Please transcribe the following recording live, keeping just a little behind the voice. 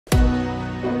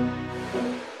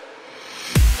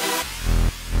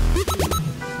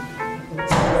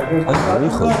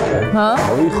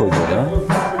ავიხოდე რა.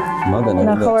 მაგან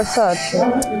ნახევარ საათში.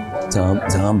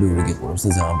 ძალიან ბევრი გიყურებს და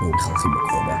ძალიან ბევრი ხალხი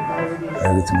მეკრება.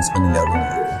 ეგეთი მოსყენილი არ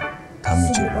უნდა.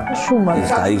 თამიჯერა. შუმად.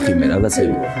 გაიხიმე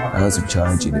რაღაცები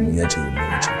ჩააჭირი, მიაჭირი.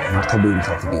 მართლა ბევრი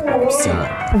ხალხი გიყურებს ძალიან.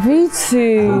 ვიცი.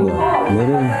 მე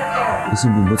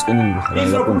ისინი მოსყენილი ხარ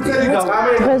რა პონტი.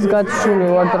 დღეს გაჩული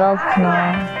ვარ რა ვქნა.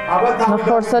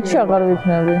 ნახევარ საათში აღარ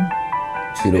ვიქნები.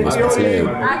 პირობას მძლევრ.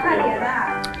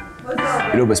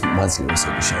 პირობას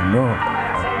მძლევრ შენო.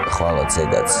 ხვალა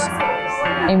ზედაც.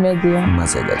 იმედია.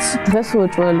 მასედაც. დღეს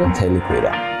უჭველი. მთელი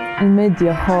კვირა.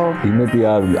 იმედია ხო? იმედია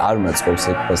არ მაწყობს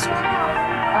ეგ პასუხი.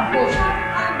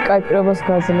 კაი პირობას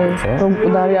გაძლევ, რომ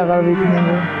მკვდარი აღარ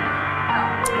ვიქნები.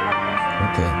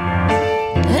 ოკეი.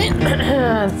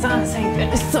 ძალიან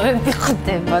საინტერესოები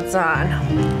ხდება ძალიან.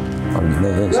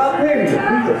 ამინეს.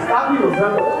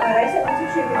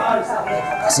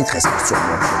 სითხეს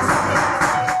მოცემო.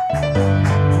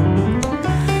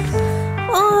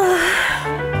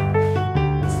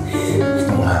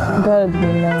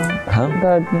 გარდინა. ჰა?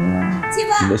 გარდინა.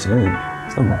 დაშენ.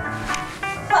 სამა.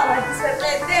 პალატის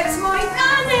პედებს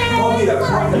მოიტანე.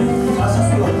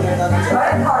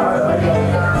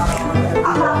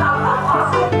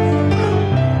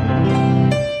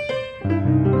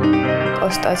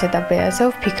 კოსტაზე და ბეაზე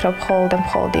ვფიქრობ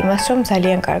მხოლოდ იმას, რომ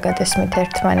ძალიან კარგად ესმით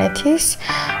ერთმანეთის,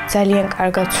 ძალიან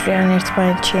კარგად ვცვლიან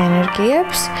ერთმანეთში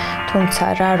ენერგიებს, თუმცა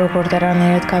რა როგორ და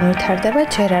რანაირად განვითარდება,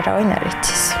 ჯერ არავინ არ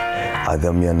იცის.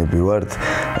 ადამიანები ვართ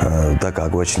და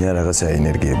გაგვაჩნია რაღაცა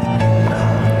ენერგიები.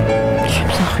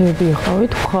 შემსახიობი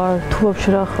ხავით ხარ, თუ ვაფშე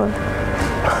რა ხარ?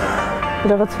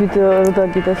 რაღაც ვიდეო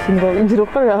დაგიდა სიმბოლი რო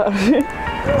ხარ რა არის?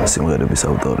 სიმღერების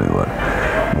ავტორი ვარ.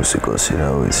 მუსიკოსი რა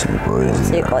ვიცი,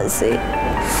 პოეზია. მუსიკოსი.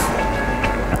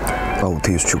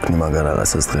 აუთის ჩუქნი მაგარ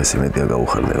რაღაცას დღეს იმედია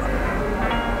გაუხარდება.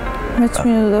 მეც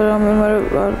მინდა რამე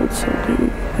არ ვიცოდი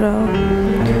რა.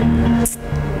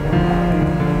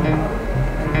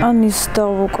 ანის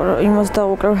იმას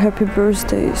დავუკრავ happy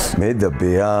birthdays. მე და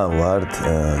ბეა ვართ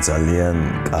ძალიან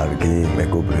კარგი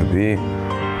მეგობრები.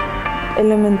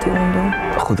 ელემენტი უნდა.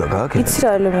 ხო და გააკეთე. იცი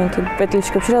რა ელემენტი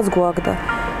პეტლიჩკებში რაც გვაგდა.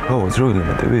 ო, ძრო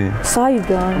ელემენტები?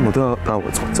 საიდან? მოდა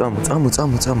დავაწყო.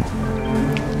 წამო.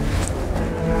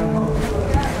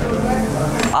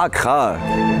 აქ ხარ?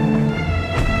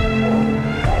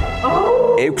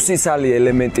 6 სალი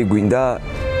ელემენტი გვინდა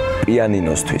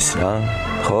პიანინოსთვის რა,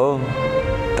 ხო?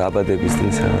 დაბადების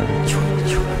დღეს რა.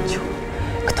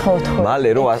 გთხოვ.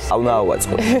 მალე რო აუნა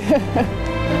ავაწყო.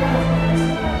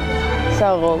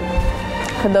 საღოლ.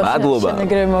 მადლობა. შენ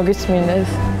ეგრე მოგისმინეს.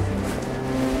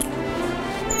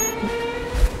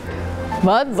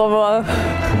 მადლობა.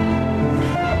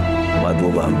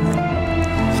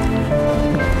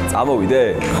 წამოვიდე?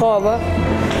 ხო, აბა.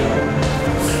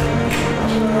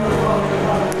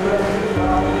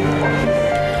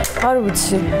 არ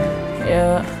ვიცი.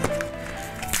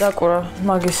 დაკურა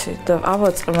მაგისი და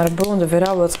ავაწყე, მაგრამ ბოლომდე ვერ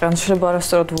ავაწყე, ან შეიძლება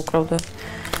არასწორად ვუკრავდა.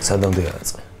 სადამდე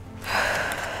ავაწყე?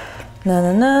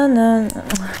 ნანა.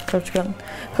 კროჩგან.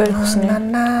 ვერ ხსნი.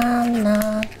 ნანა.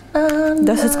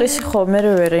 დასაწყისი ხო, მე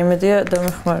ვერ იმედია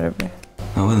დამეხმარები.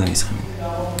 მაგან არის ხმი.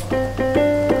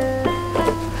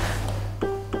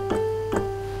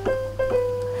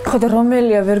 ხო და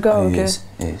რომელია ვერ გავიგე?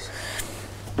 ეს.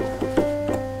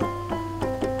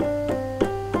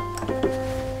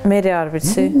 მე არ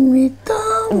ვიცი.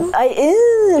 აი,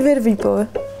 ვერ ვიპოვე.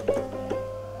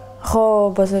 ხო,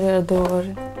 ბაზარი არ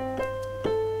დავარი.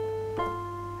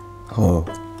 ხო.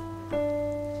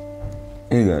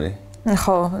 ეგ არის.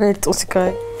 ხო, ერთ წუთი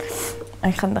კაი.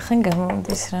 აი ხანდახან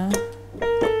გამომდის რა.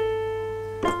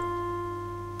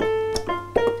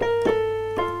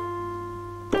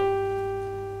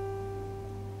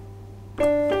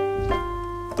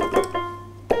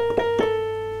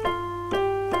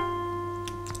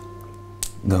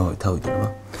 давай, თავიდან რა.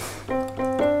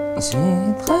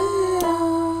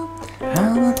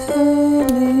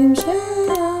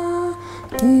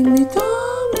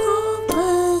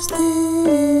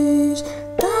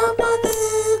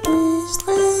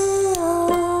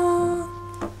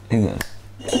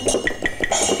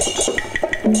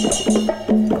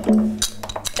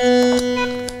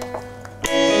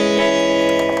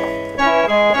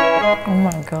 Oh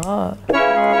my god.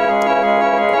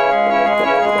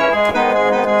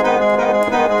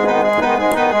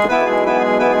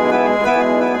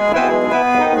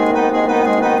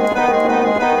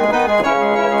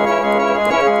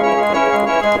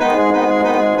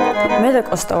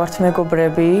 კოსტა ვართ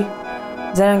მეგობრები.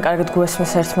 ძალიან კარგად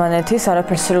გვესმის ერთმანეთის,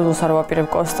 არაფერს სირიულს არ ვაპირებ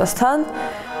კოსტასთან.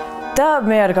 და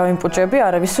მე არ გავიმპუჭები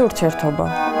არავის ურთიერთობა.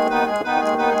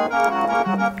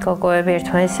 გოგოები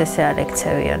ერთმანეთს ესე არ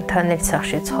ექცევიან, თან ერთ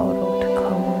სახლში ცხოვრობთ.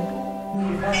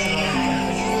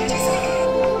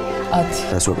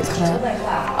 რას ვაკეთებ?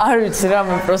 არ ვიცი რა,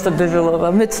 მე პროსტა დებილობა.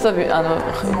 მე ცოტა ანუ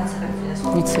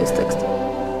ვიცი ეს ტექსტი.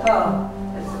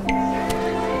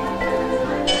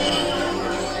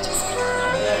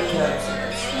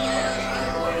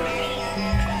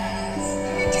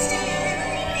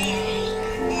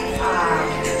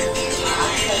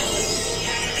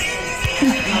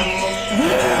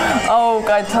 აუ,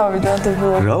 კაი თავიდან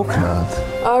დებილობა. რა ვქნათ?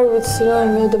 არ ვიცი რა,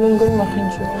 მე ადამიანი გული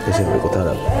მახინჯი. ესე ვიყოთ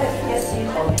არა.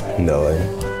 Давай.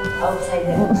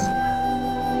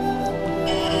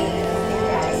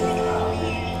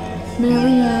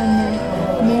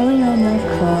 Mariana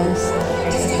Cross.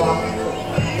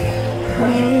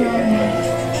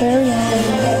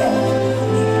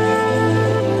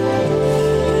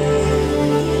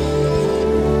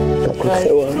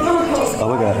 Oh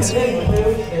my God.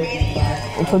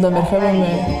 უფრო დამერხება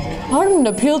მე. არ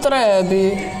მინდა ფილტრები.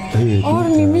 არ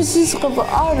მიმისის ყობა,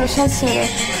 არა შეცერა.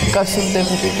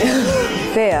 გასურდები კიდე.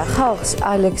 ბეა, ხალხს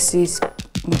ალექსის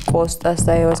კოსტას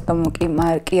და ევას გამო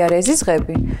კი არ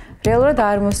ეზიზღები. რეალურად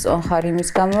არ მოსწონხარ იმის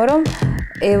გამო, რომ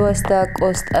ევას და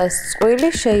კოსტას წყვილი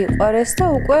შეიყვარეს და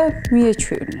უკვე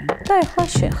მიეჩვივნენ. და ეხლა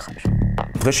შენ ხარ.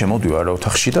 დღეს შემოდივარ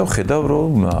ოთახში და ვხედავ,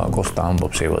 რომ კოსტა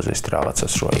ამბობს ევაზეს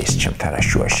რაღაცას, რომ ეს ჩემთან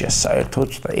რაშუაშია საერთოდ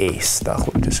და ეს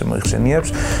დაახლოებით ესე მოიხსენიებს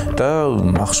და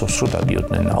მახსოვს, რომ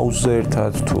დადიოდნენ აუზზე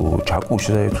ერთად, თუ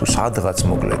ჯაკუშზე, თუ სადღაც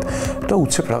მოკლედ და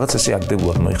უცებ რაღაც ესე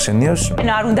აგდებულად მოიხსენიებს. შენ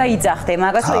არ უნდა იძახდე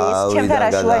მაგას, რომ ეს ჩემთან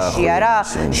რაშუაშია რა.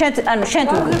 შენ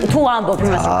თუ ამბობ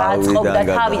იმას, რომ გააწყობდა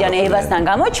თავიდან ევასთან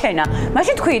გამოჩენა,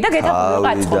 მაშინ თქვი და გეთახმები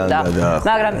გააწყობდა.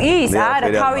 მაგრამ ის არა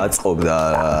თავი აწყობდა.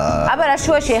 აბა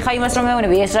რაშუაშია, ხა იმას რომ მეუბნები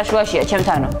ეს რაშუაშია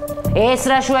ჩემთანო. ეს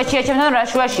რაშუაშია ჩემთანო,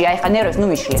 რაშუაშია, აი ხა ნერვებს ნუ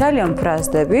მიშლი. ძალიან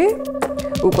ფრაზდები.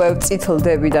 უკვე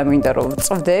წითლდები და მინდა რომ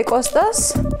წვდე კოსტას.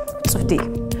 წვდი.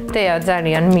 დეა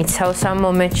ძალიან მიცავს ამ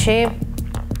მომენტში.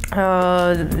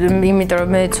 იმიტომ რომ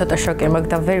მე ცოტა შოკი მაქვს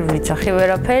და ვერ ვიცახი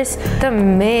ვერაფერს და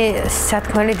მე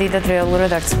სათქმელი დიდად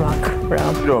რეალურად არც მაქვს რა.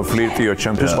 რომ ფლირტიო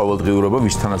ჩემთვის ყოველდღიურობა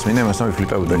ვისთანაც მინდა იმასთან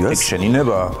ვიფლირტავდა. იქ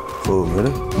შეინება? ხო, მერე?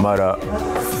 მაგრამ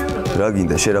რა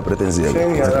გინდა შენ რა პრეტენზია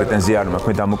გაქვს? პრეტენზია არ მაქვს,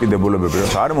 მე დამოკიდებულებები რა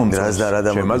არ მომწონს.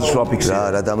 შემაძს ვაფიქსირე.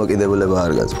 რა დამოკიდებულება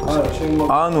არ გაწყობს.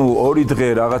 ანუ 2 დღე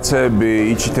რაღაცები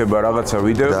იჩითება რაღაცა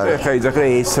ვიდეო და ეხა იძახე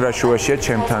ეს რა შუაშია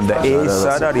ჩემთან და ეს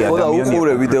არ არის ადამიანი. ხო,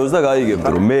 უყურე ვიდეოს და გაიგებ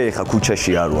რომ მე ეხა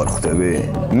ქუჩაში არ ვარ, ხვდები?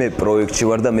 მე პროექტში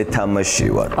ვარ და მე თამაშში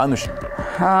ვარ. ანუ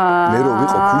მე რო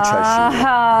ვიყო ქუჩაში,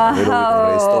 მე რო ვიყო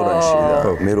რესტორანში და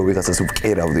მე რო ვიღაცას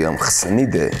ვკერავდი ამ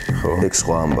ხსნიდე, ეგ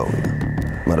სხვა ამბავია.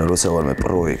 მაგრამ როცა ვარ მე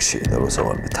პროექტში და როცა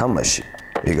ვარ მე თამაში,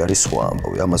 ეგ არის სხვა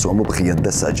ამბავი. ამას ვამბობ ღიად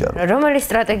და საჯარო. რომელი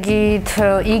სტრატეგიით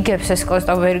იგებს ეს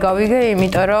კოსტა ვერ გავიგე,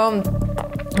 იმიტომ რომ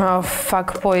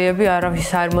ფაქბოიები არავის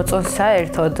არ მოწონს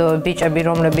საერთოდ ბიჭები,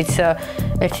 რომლებიც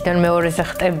ერთიდან მეორეზე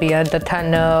ხტებიან და თან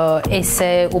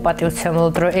ესე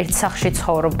უპატივცემლად რომ ერთ სახლში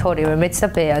ცხოვრობთ ორივე მეც და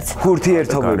ბეაც.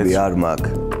 ურთიერთობები არ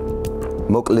მაქვს.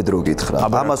 მოკლედ რო გითხრა.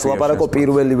 ამას ლაპარაკო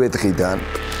პირველივე დღიდან.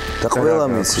 და ყველა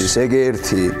მიცის, ეგ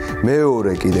ერთი,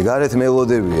 მეორე კიდე, გარეთ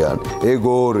მელოდებიან, ეგ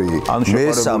ორი,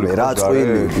 მესამე, რა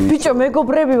წვილები. ბიჭო,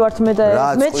 მეგობრები ვართ მე და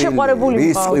მეც შეყვარებული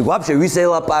ვიყავ. ის წვილი, ვაფშე ვის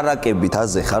ელაპარაკებით,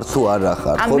 აზე ხარ თუ არა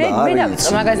ხარ, ხო და მე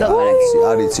დავიწყე მაგას ლაპარაკი.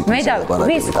 არ იცი. მე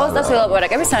ვის კოსტას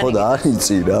ელაპარაკები სანამ. ხო და არ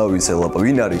იცი რა, ვის ელაპარაკი,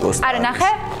 ვინ არის კოსტა? არა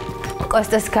ნახე.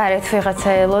 კოსტას გარეთ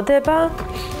ვიღაცა ელოდება,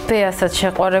 ბეასაც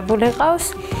შეყვარებული ყავს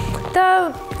და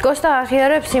კოსტა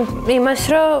აღიარებს იმას,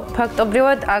 რომ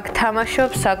ფაქტობრივად აქ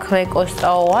თამაშობს საქმე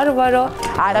კოსტაო არ ვარო,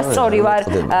 არასწორი ვარ,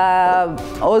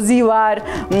 ოზი ვარ,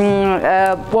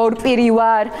 პორპირი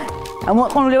ვარ.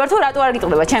 მოყოლული ვარ თუ რატო არ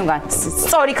გიტყდება ჩემგან?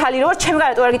 სწორი ქალი რო ვარ, ჩემგან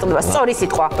რატო არ გიტყდება? სწორი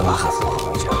სიტყვა.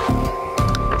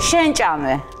 შენ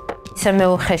ჭამე. ისე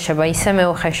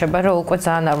მეუხეშება, რომ უკვე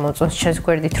ძალიან არ მოწონს ჩემს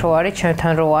გვერდით რო არის,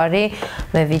 ჩემთან რო არის,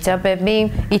 მე ვიძაბები,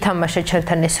 ითამაშე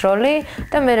ჩემთან ეს როლი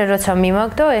და მე როცა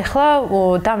მიმაგდო, ეხლა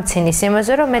დამცინის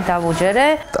იმაზე, რომ მე დავუჯერე.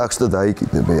 ტაქს და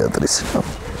დაიკიდე ბეატრიც.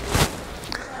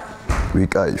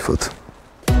 ვიკაიფოთ.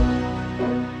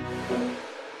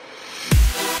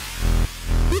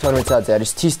 12 საათზე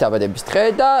არის თვის დაბადების დღე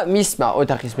და მისმა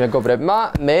ოთახის მეგობრებმა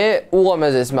მე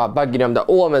უღამეზესმა ბაგირამ და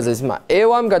უღამეზესმა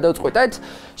ევამ გადავწყვიტეთ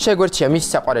შეგვერჩია მის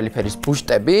საყვარელი ფერის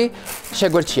ბუშტები,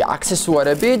 შეგვერჩია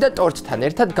აქსესუარები და ტორტთან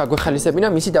ერთად გაგვეხალისებინა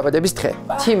მისი დაბადების დღე.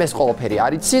 თიმ ეს ყველაფერი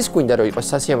არ იცის, გვინდა რომ იყოს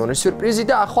სასიამოვნო სიურპრიზი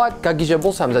და ახლა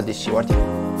გაგიჟებულ სამზადისში ვართ.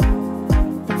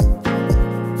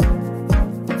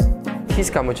 ის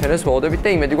გამოჩენას ველოდებით და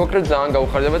იმედი გვაქვს რომ ძალიან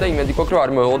გავუხარდება და იმედი გვაქვს რომ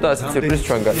არ მოეღო და ასეთ სიურპრიზს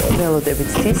ჩვენგან. ველოდებით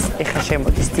თვის, ეხლა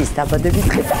შემოდის თვის დაბადების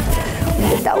დღე.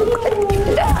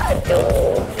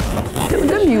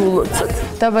 და მიულოცოთ.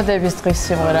 დაბადების დღის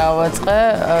სიმღერა ავაწყე,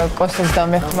 კოსტას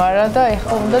დამეხმარა და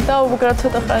ეხლა უნდა დაუბრუნდეთ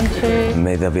ცოტა ხანში.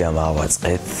 მე და ბიამ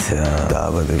ავაწყეთ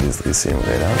დაბადების დღის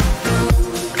სიმღერა.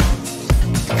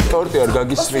 ტორტი არ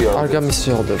გაგისრია. არ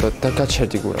გამისრიალდება და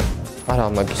გაჩერდი გურა. არა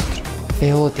მაგისტრი.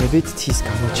 ველოდებით თის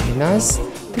გამოჩენას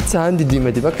და ძალიან დიდი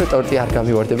იმედი მაქვს რომ ტორტი არ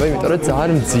გამივარდება, იმიტომ რომ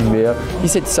ძალიან მძიმეა.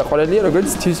 ისეთი საყვარელია როგორც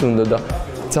თის უნდა და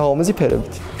ძალიან ომაზი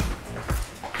ფერებით.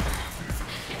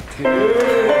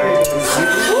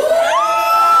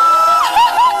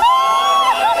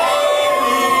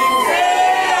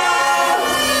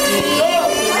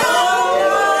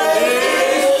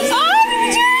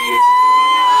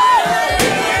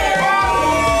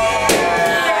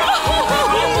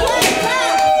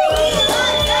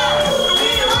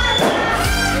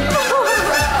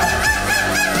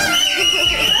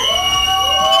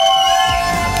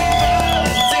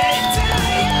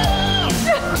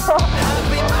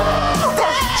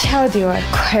 ჩავდივარ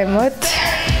ქვემოთ,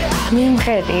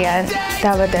 მიმღერიან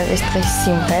დაბადების დღის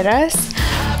სიმღერას,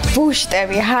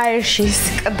 ბუშტები ჰაერში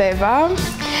სკდება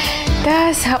და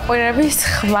საყვირების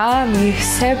ხმა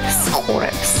მივსებს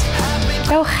ყურებს.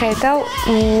 და ვხედავ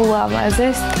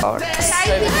ულამაზეს ტორტს.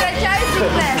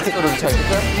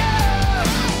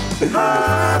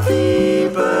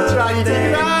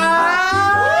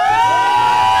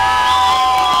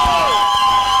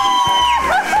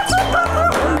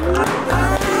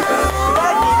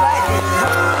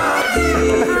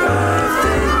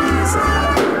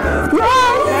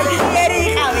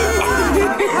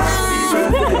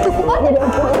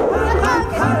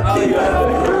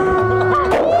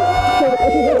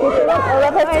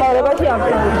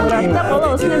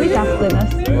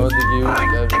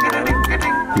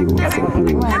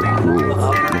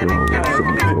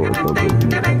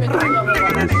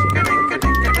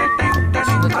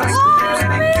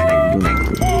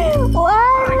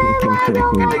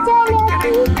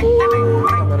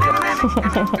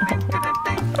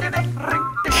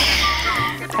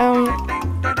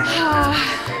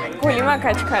 გული მაქვს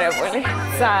აჩქარებული,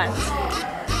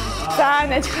 ძალიან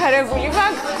აჩქარებული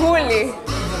მაქვს გული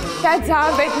და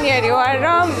ძალიან ბედნიერი ვარ,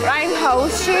 რომ პრაიმ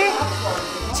ჰაუსში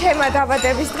ჩემმა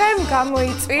დაბადების დღემ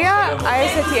გამოიწვია აი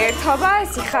ესეთი ერთობა,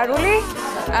 სიხარული,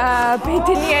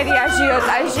 ბედნიერი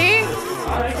აჟიოტაჟი.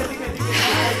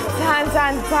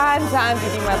 ძალიან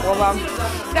დიდი მადლობა.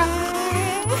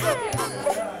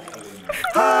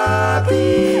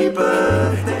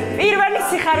 პირველი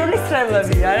სიხარულის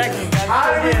წრებებია რა გიგა.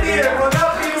 არ ვიდიებო და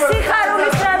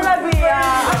სიხარულის წრებებია.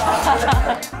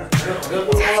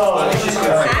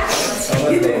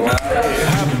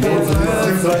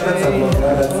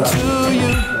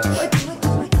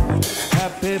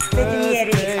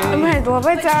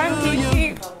 მადლობა ძალიან დიდი.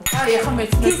 აი ახლა მე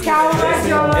სიხარულის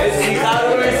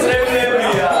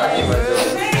წრებებია.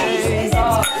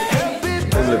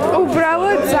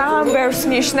 უბრალოდ ძალიან ბევრს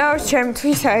ნიშნავს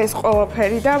ჩემთვის ეს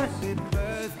ყველაფერი და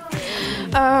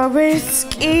ვერც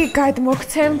კი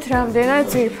გადმოგცემთ რამდენად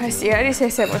ძვირფასი არის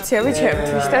ეს ემოციები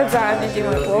ჩემთვის და ძალიან დიდი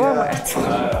მადლობა მართლა.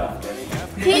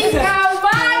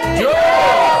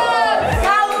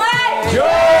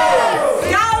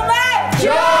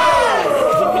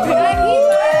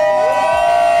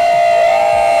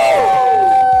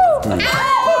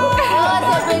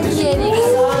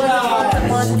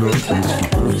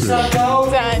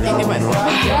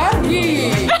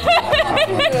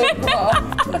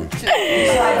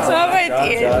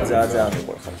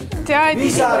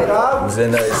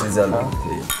 მზენა ეს იძალა.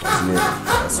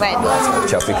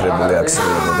 ჩაფიქრებული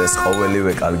აქციონებოდეს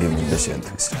ყოველივე კარგი მინდა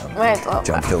შენთვის რა.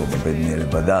 ჯანმრთელობა,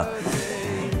 ბედნიერება და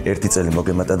ერთი წელი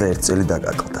მოგემატა და ერთი წელი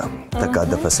დაგაკლდა. და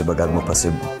გადაფასება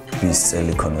გადმოფასების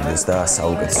წელი ქონოდეს და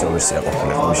საუკეთესო ვერსია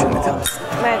ყოფილიყო შენი თავის.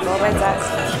 მადლობა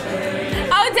ძალიან.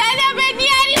 აუ ძალიან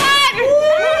ბედნიერი ვარ.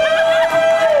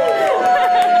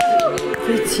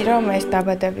 ვიცი რომ ეს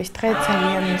დაბადების დღე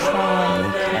ძალიან მნიშვნელოვანი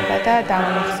იქნება და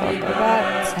დამახსოვრდება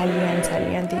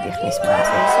ძალიან დიდი ხნის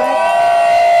მანძილზე.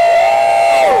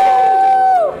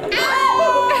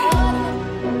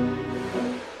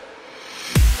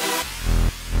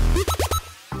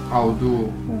 აუდუ.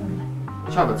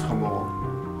 შაბათს ხომ მოვა.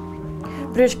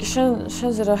 ბრეშკი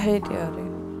შენზე რა ჰეიტი არის?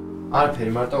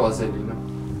 არაფერი, მარტო ვაზელინა.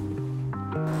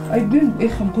 აი მე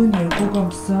ეხა მგონია რომ გოგამ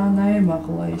ძალიან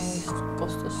აემაღლა ის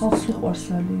კოსტას. ხალხს უყვარს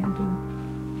ძალიან დუ.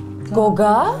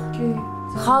 გოგა? კი.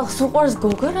 ხალხს უყვარს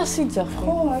გოგა რა სიძახი?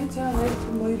 ხო, აი ძალიან ერთი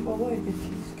მოიპოვა ეგეთი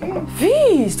ის. კი.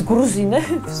 ვის?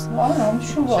 გრუზინებს? არა,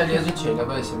 მშუღა.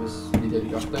 შეიძლება SMS ლიდერი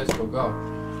გახდა ეს გოგა?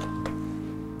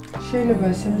 შეიძლება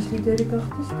SMS ლიდერი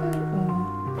გახდეს და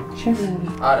შენ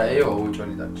არა, ეო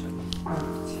უჭოლი დარჩა.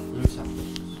 იმ საფრთხეს.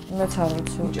 მეც არ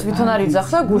ვიცი. თვითონ არ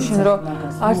იძახდა გუშინ რომ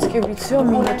არც კი ვიციო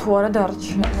მინდა თუ არა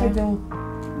დარჩა. ხედავ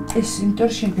ეს იმიტომ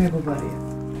შენ მეგობარია.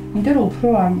 იმიტომ რომ უფრო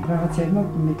ამ რაღაცებმა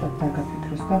მეტად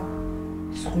დაგაფიქროს და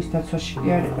სხვის დაცვაში კი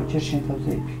არ იყო ჯერ შენ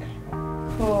თავზე იფიქრე.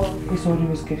 ხო, ეს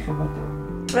ორივეს გეხებათ.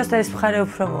 Просто ეს მხარე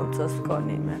უფრო მომწონს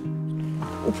მგონი მე.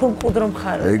 უფრო მყუდრო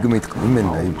მხარე. ეგ მეთქვი მე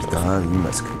ნაიბი და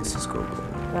იმას ქნის ეს გოგო.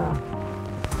 რა.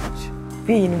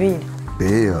 ვინ?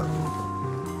 ბეა.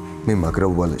 მე მაგრა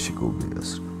ვალეში გობიას.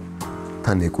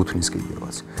 თან ეკუთვნის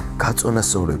კიდევაც.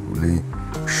 გაწონასწორებული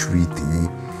 7.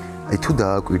 აი თუ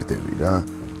დააკვირდები რა.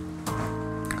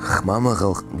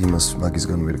 ხმამაღალ იმას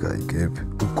მაგისგან ვერ გაიგებ.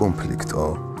 უკონფლიქტო,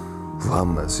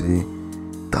 ვამაზი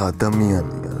და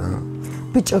ადამიანია რა.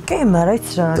 ბიჭო, კი, მაგრამ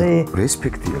იცი რა არის?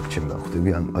 რესპექტი აქვს ჩემ დახვდები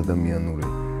ან ადამიანური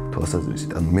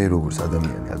თვალსაზრისით. ან მე როგორც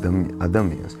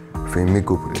ადამიანს ვერ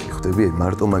მეგობრები ხვდები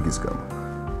მარტო მაგის გამო.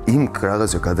 იმ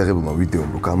რაღაცა გადაღებულმა ვიდეომ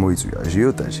რო გამოიწვია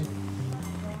აჟიოტაჟი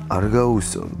არ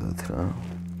გაუსწორდათ რა.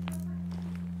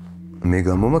 მე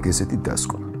გამომაგ ესეთი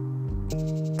დასკვნა.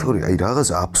 თორე აი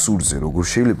რაღაცა აბსურდზე როგორ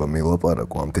შეიძლება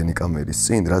მელაპარაკო ამდენი კამერის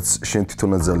წინ, რაც შენ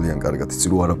თვითონაც ძალიან კარგად იცი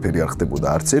რომ არაფერი არ ხდებოდა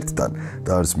არც ერთთან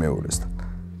და არც მეორესთან.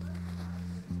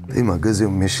 აი მაგაზე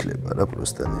მეშლება რა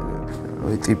პროსტანერები.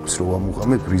 აი ტიპს რო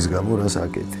ამუღამებ რის გამო რას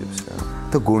აკეთებს რა.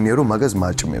 და გონია რომ მაგას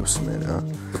მაჭმევს მე რა.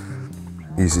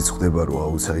 ისიც ხდება რომ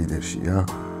აუთსაიდერშია.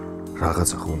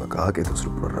 რაღაცა ხო უნდა გააკეთოს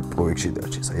რომ პროექტში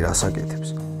დარჩეს. აი რას აკეთებს?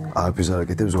 არაფერს არ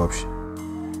აკეთებს ვაფშე.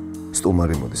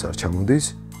 სტუმარი მოდის არ ჩამოდის?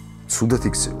 ცუდად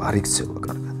იქცევა, არ იქცევა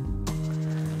კარგად.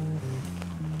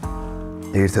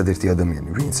 ერთადერთი ადამიანი,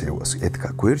 ვინც ევას ეთქა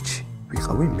გვერდში,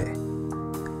 ვიყავი მე.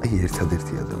 აი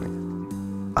ერთადერთი ადამიანი.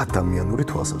 ადამიანური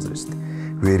თვალსაზრისით.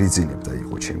 ვერ იძინებდა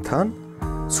იყო ჩემთან,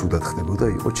 ცუდად ხდებოდა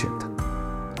იყო ჩემთან.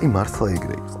 აი მართლა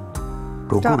ეგრე იყო.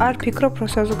 და არ ფიქრობ რომ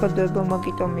საზოგადოება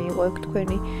მაგიტომ მიიღო ეგ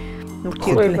თქვენი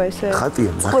ურთიერთობა ესე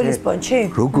ხატია წყვილის პონჩი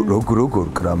როგორ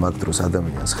კრა მაგ დროს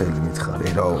ადამიანს ხელი მითხარე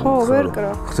რა ხო ვერ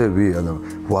კრა ხტები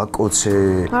ვაკოცე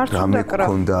რამე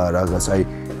გქონდა რაღაც აი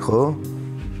ხო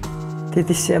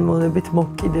დიდი სიამოვნებით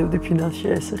მოგკიდევდი ფინალში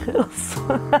ესე ხელს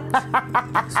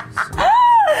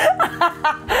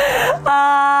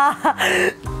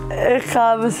ეხა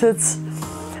მეც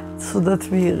ცუდად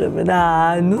მიიღებენ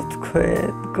ანუ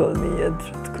თქვენ გონიათ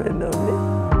რომ თქვენოვნი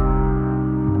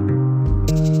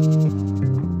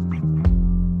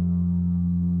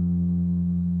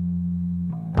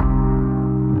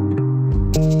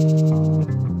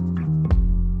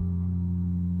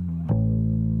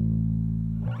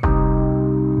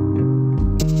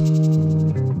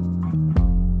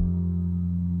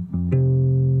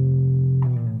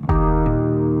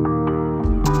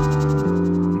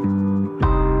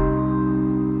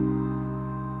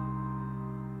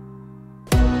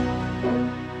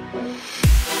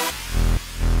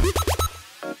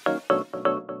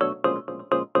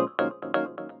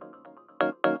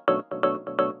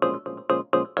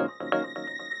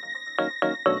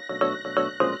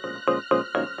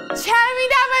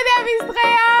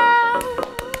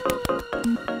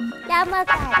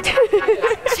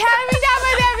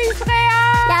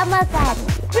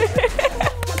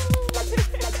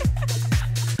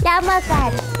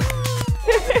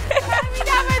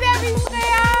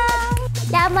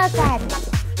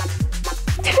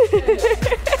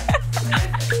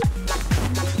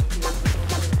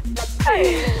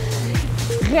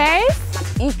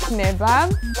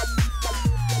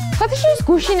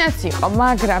გუშინაც იყო,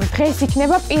 მაგრამ დღეს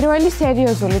იქნება პირველი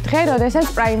სერიოზული დღე, როდესაც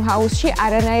პრაიმ ჰაუსში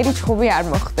არანაირი ჩხუბი არ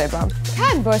მოხდება.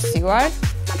 თან ბოსი ვარ,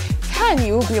 თან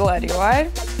იუბილარი ვარ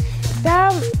და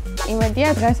იმედია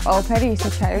დღეს ყველაფერი ისე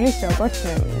ჩაივლის, როგორც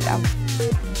მე მინდა.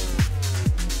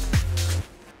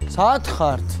 სად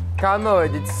ხართ?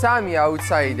 გამოვედით 3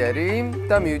 აუთსაიდერი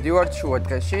და მივდივართ შუა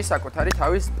დღეში საკუთარი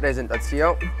თავის პრეზენტაცია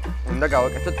უნდა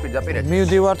გავაკეთოთ პირდაპირ.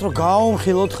 მივდივართ რომ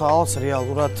გავამხილოთ ხალხს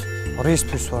რეალურად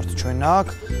რისთვის ვართ ჩვენ აქ,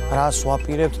 რას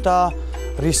ვაპირებთ და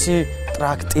რისი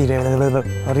ტრაქტირებ,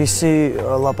 რისი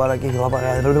ლაპარაკი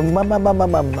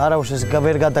არა უშეს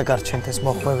ვერ გადაგარჩენთ ეს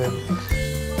მოხვევები.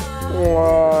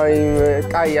 ვაიმე,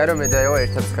 კაია რომ მე და ეო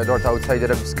ერთად ვხედავთ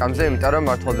აუთსაიდერების სკამზე, იმიტომ რომ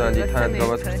მართლა ძალიან დიდი თანად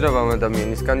გავაცხრობ ამ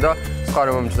ადამიანისგან და სხვა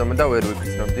რომ მომჯდომა და ვერ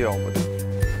ვიფიქრობდი ალბათ.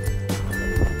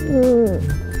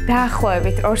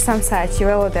 დაახლოებით 2-3 საათში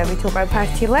ველოდებით უკვე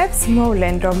ფართილებს,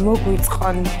 მოვლენ რომ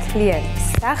მოგვიწყონ მთლიანი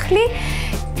სახლი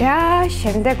და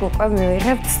შემდეგ უკვე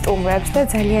მივიღებთ სტუმრებს და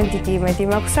ძალიან დიდი იმედი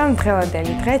მაქვს რომ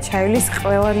დღევანდელი დღე ჩაივლის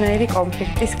ყველანაირი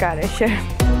კონფლიქტის გარეშე.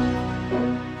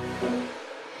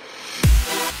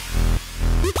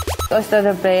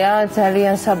 Rustavi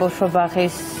ძალიან საბავშვო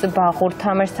ბაღის ბაღურ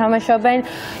თამაშს თამაშობენ,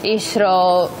 ის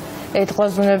რომ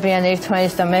ეთყვაზუნებიან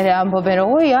ერთმანეთს და მე ამბობენ რომ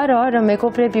ой არა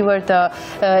მეგობრები ვარ და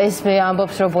ეს მე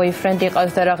ამბობს რომ boyfriend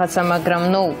იყავს და რაღაცა მაგრამ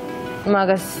ნუ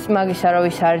მაგის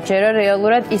არავის არ ჯერა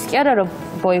რეალურად ის კი არა რომ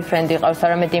boyfriend იყავს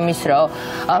არამედ იმის რომ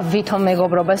ვითომ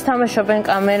მეგობრობას თამაშობენ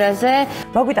კამერაზე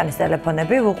მოგვიტანის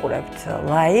ტელეფონები ვუყურებთ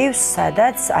live-ს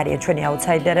სადაც არიან ჩვენი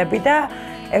აუთსაიდერები და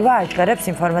ევა აჟღერებს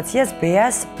ინფორმაციას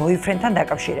ბეას boyfriend-თან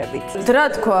დაკავშირებით. რა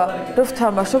თქვა? რომ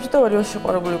თამაშობს და ორივე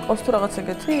შეყვარებული ყავს თუ რაღაც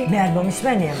ეგეთი? მე არ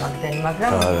მომისმენია მაგდენი,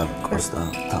 მაგრამ არა, ყოსტა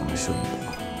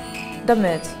თამაშობდა. და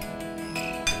მეც.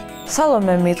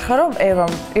 სალომე მითხრა რომ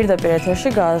ევამ პირდაპირ ეთერში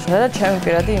გააჟღერა ჩემი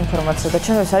პირადი ინფორმაცია და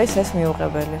ჩემთვის არის ეს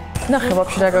მიუღებელი. ნახე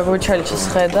ვაფშე რა გაგუჩალიჩის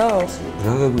ხედავ?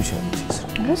 რა გაგუჩალიჩის?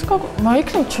 ეს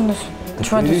მაიქნებ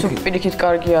ჩვენთვის პირიქით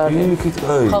კარგი არის.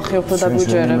 ხალხი უფრო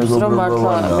დაგვიჯერებს რომ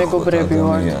მართლა მეგობრები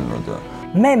ვართ.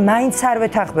 მე მაინც არ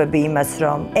ვეთანხმები იმას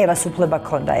რომ ევას უფლება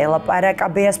ჰქონდა ელაპარაკა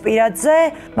ბეას პირადზე,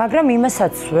 მაგრამ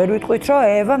იმასაც ვერ ვიტყვით რომ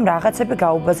ევამ რაღაცები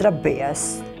გაუბაზრა ბეას.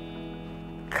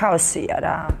 ქაოსია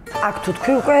რა. აქ თუ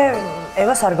თქვი უკვე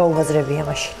ევას არ გაუბაზრებია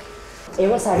მაშინ.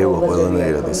 ევას არ გაუბაზრებია. ევა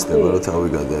ყველანაირად იცდება რომ თავი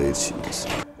გადაირჩინოს.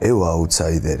 ევა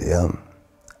აუთსაიდერია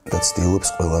და ცდილობს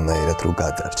ყველანაირად რომ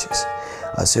გადარჩეს.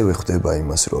 ასევე ხვდება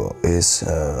იმას რომ ეს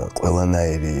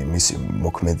ყველანაირი მისი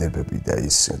მოქმედებები და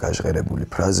ის გაჟღერებული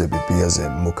ფრაზები ბიაზე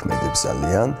მოქმედებს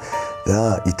ძალიან და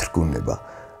ითრგუნება.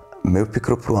 მე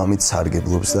ვფიქრობ რომ ამით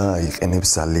სარგებლობს და იყენებს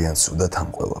ძალიან ცუდად ამ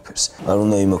ყველაფერს. არ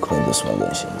უნდა იმოქმედოს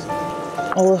მაგან შენზე.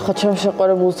 ხა ჩემ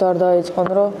შეყვარებულს არ დაიწყონ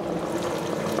რომ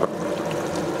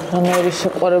რანაირი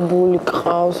შეყვარებული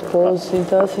ყავს ბოლოსი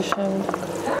და ასე შემდეგ.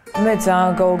 მე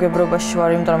ძალიან გაუგებრობაში ვარ,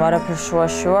 იმიტომ რომ არაფერ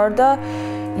შუაში ვარ და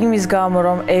იმის გამო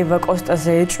რომ ევა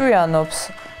კოსტაზე ეჭვიანობს,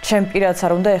 ჩემ პირადს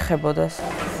არ უნდა ეხებოდეს.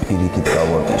 პირიქით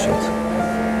გავაგიშოთ.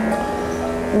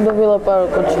 უნდა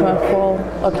ვილაპარაკოთ ჩვენ ხომ,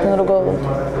 აქედან რო გავვალთ.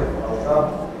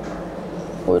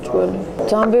 ოჭველი.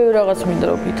 ძალიან ბევრი რაღაც მინდა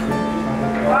რომ გითხრა.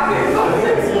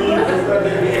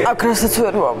 აქ რასაც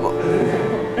ვერ ვამბობ.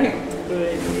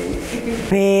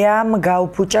 ბეამ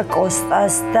გაუფუჭა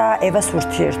კოსტას და ევას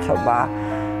ურთიერთობა.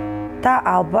 და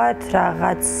ალბათ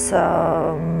რაღაც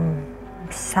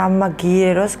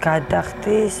სამაგიეროს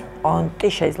გადახდის პონტი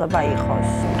შეიძლება იყოს.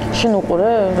 შენ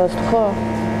უყურე, რაც თქვა?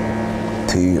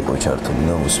 თი იყო ჩართული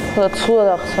და უსმენ. და ცუდად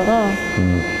ახსნა?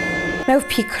 მე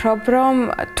ვფიქრობ, რომ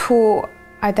თუ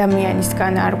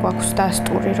ადამიანისგან არ გვაქვს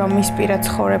დასტური, რომ მის პირად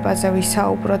ცხოვრებაზე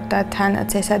ვისაუბროთ და თანაც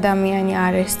ეს ადამიანი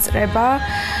არ ესწრება,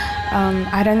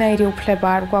 არანაირი უფლება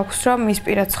არ გვაქვს, რომ მის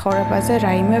პირად ცხოვრებაზე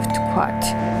რაიმე ვთქვათ.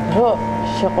 რომ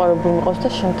შეყვარებული მიყავს და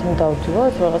შენთან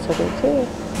დავდივართ რაღაც ეგეთი?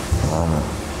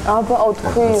 აბა,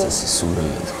 თქვი. ეს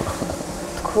სურვილი თქვა.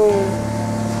 თქვი.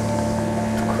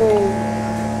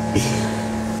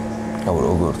 აუ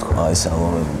როგორ თქვა, ეს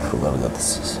ამომები უფრო კარგად ის.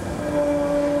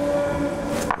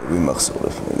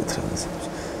 ვიმახსოვრებ მეგეთ რაღაცებს.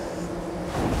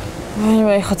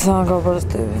 მე ხა ძალიან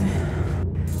გავბარდები.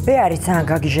 მე არის ძალიან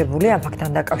გაგიჟებული ამ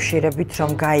ფაქტთან დაკავშირებით,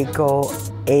 რომ გაიგო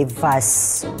ევას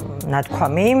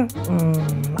ნათქვამი.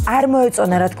 არ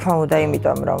მოეწონა რა თქმა უნდა,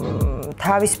 იმიტომ რომ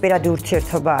თავის პირადი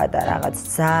ურთიერთობაა და რაღაც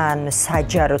ძალიან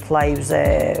საჯაროდ ლაივზე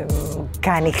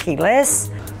განიხილეს.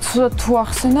 თუ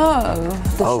ახსენა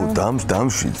აუ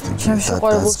დამშვიდდი. ჩემ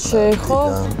შეყვარებულს შეეხო.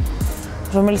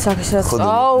 რომელიც აქესაც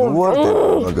აუ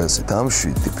მაგაზე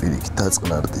დამშვიდდი პირიქით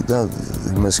დაწყნარდი და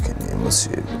იმასქენი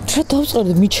ემოციები. რა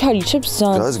დავწყერდი მიჩალიჩებს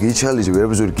ძალიან. გას გიჩალიჩე,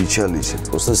 ვერაფერს ვერ გიჩალიჩე.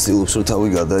 просто ცდილობს რომ თავი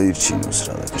გადაირჩინოს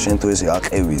რა. შენ თუ ესე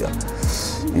აყევი და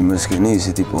იმასქენი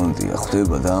ისეთი პონტია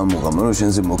ხვდება და ამოღამა რომ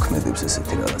შენზე მოქმედებს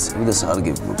ესეთი რაღაცები და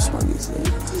სარგებლობს მაგით.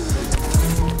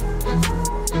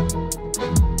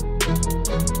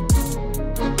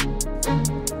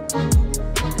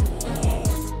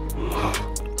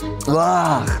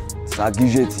 ვაჰ,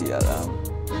 საგიჟეთია რა.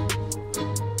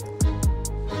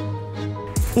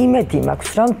 იმედი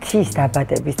მაქვს, რომ თის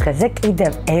დაბადების დღეზე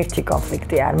კიდევ ერთი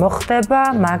კონფლიქტი არ მოხდება,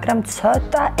 მაგრამ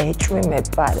ცოტა ეჭვი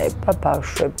მეპარება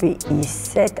ბავშვები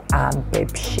ისეთ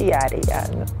ამბებში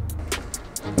არიან.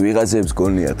 ვიღაცებს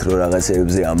გონიათ, რომ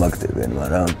რაღაცებზე ამაგდებენ,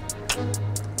 მაგრამ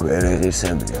ვერ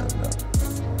ეღირსებიან და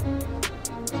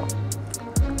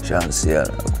შანსი არ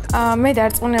აქვს. მე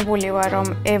დარწმუნებული ვარ, რომ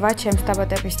ევა ჩემს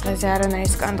დაბადების დღეზე არანაირ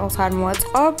სკანდალს არ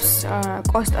მოაწყობს.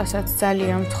 კოსტასაც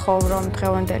ძალიან ვთხოვ, რომ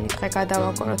დღევანდელი დღე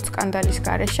გადავაგოროთ სკანდალის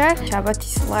გარეშე.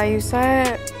 შაბათის ლაივზე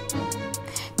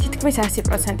თითქმის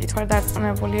 100%-ით ვარ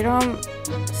დარწმუნებული, რომ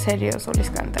სერიოზული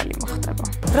სკანდალი მოხდება.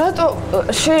 რატო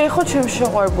შეეხო ჩემ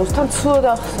შეყვარებულს, თან ცუდად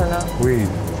ახსენა? ვინ?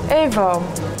 ევა.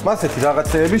 მასეთი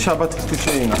რაღაცეები შაბათისთვის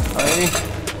შეინა. აი,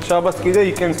 შაბათს კიდე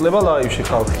იკენწლება ლაივში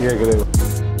ხალხი ეგრევე.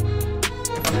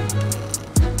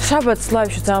 შაბათს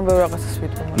ლაივში ძალიან ბევრი რაღაცას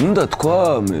ვიტყვი. უნდა თქვა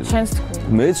მე. შენს თქვი.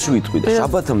 მეც ვიტყვი და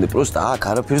შაბათამდე პროსტა აქ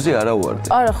არაფერზე არა ვარ.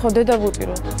 არა, ხო, დედაბუტი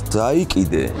რო.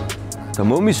 დაიკიდე და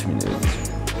მომისმინე.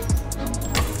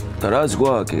 და რაც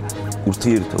გვაქვს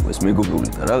ურთიერთობას მეგობრული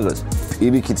და რაღაც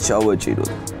პირიქით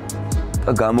ჩავაჭიროთ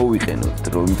და გამოვიყენოთ,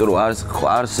 იმიტომ რომ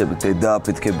არსებობ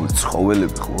დედააფეთქებული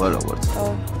ცხოველები ხო არა ვართ.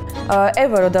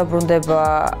 ევა რო დაბრუნდება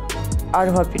არ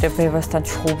ვაპირებ ევასთან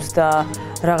ჩხუბს და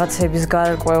რაღაცების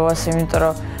გარკვევას, იმიტომ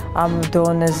რომ ამ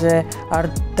დონეზე არ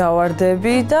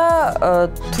დავარდები და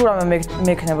თუ რამე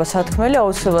მექნება სათქმელი,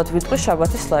 აუცილებლად ვიტყვი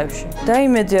შაბათის ლაივში. და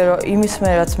იმედია რომ იმის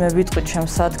მე რაც მე ვიტყვი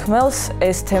ჩემს სათქმელს,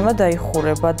 ეს თემა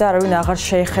დაიხურება და არავინ აღარ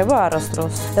შეეხება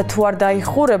არასდროს. და თუ არ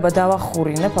დაიხურება,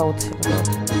 დავახურინებ აუცილებლად.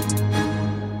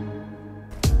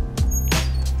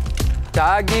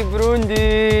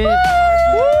 დაგიბრუნდით.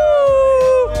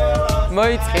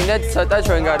 მოიწყინეთ ცოტა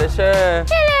ჩვენ გარეშე.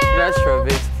 რა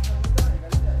შვებით?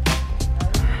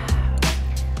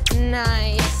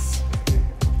 Nice.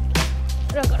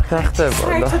 ხახტება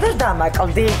და საერთოდ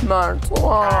დამაკლდი.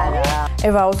 მართლა.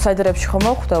 ევა აუთსაიდერებში ხომ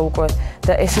მოხვდა უკვე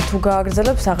და ესე თუ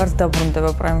გააგრძელებს აღარც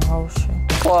დაბრუნდება პრაიმ ჰაუსში.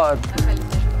 ხო.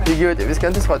 იგივე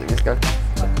ტიპისგან და სხვა ტიპისგან.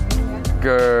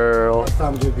 Girl.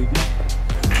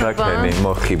 საკენი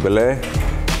მოხიბლე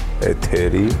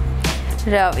ეთერი.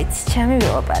 რა ვიცი, ჩემი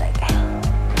ვილაპარაკე.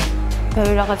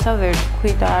 ბევრი რაღაცა ვერ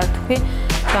თქვი და არ თქვი,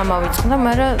 გამავიწყდა,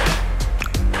 მაგრამ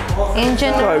in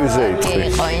general.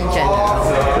 In general.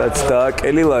 რაც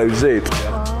დააკელი ლაივზე იტყვი.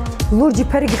 ლურჯი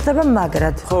ფერი გიხდება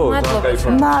მაგრად. ხო,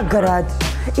 მაგრად.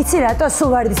 იცი რატო სულ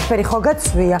ვარდისფერი ხო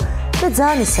გაცვია და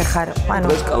ძალიან ისე ხარ. ანუ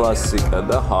ეს კლასიკა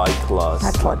და high class.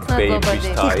 baby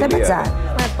style. გიხდება ძალიან.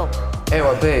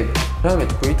 ევა, babe, რა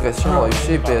მეთქვი დღეს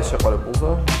შემოიში ბეა შეყარებულზე?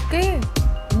 კი.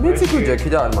 მეც გუჯექი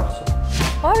და არ მახსოვს.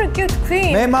 არა, კი თქვი.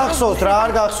 მე მახსოვს რა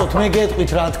არ გახსოვთ, მე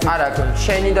გეტყვით რა თქვი. არა,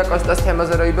 შენი და კოსტას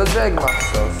თემაზე რო იბაძრე, ეგ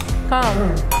მახსოვს. ხა.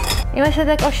 იმასთან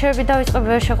დაკავშირებით დავიწყე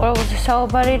ბეა შეყარებულზე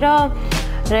საუბარი, რომ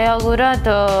რეალურად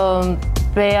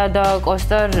ბეა და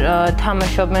კოსტა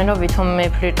თამაშობენ, რომ ვითომ მე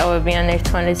ფლირტავებიან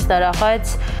ერთმანეთს და რაღაც,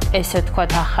 ესე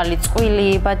თქვათ ახალი წყვილი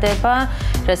იბადება,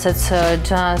 რასაც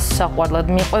ძალიან საყვარლად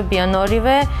მიყვებიან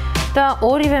ორივე და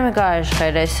ორივემ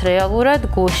გააჟღერეს რეალურად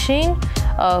გუშინ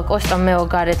კოსტა მეო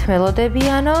გარეთ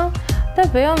მელოდებიანო და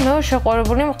ბეა მეო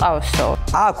შეყვარებული მყავსო.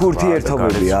 აქ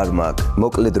ურთიერთობები არ მაქვს,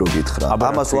 მოკლედ რო გითხრა.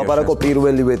 ამას ვლაპარაკო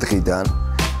პირველივე დღიდან.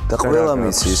 და ყველა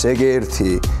მისის, ეგ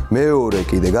ერთი, მეორე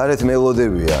კიდე გარეთ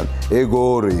მელოდებიან, ეგ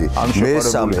ორი,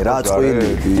 მესამე რა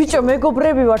წვილები. ბიჭო,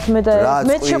 მეგობრები ვართ მე და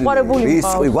მე შეყვარებული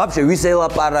ვარ. ის ვაფშე ვის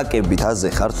ელაპარაკებით, აზე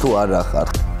ხარ თუ არა ხარ?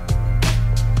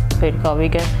 ვერ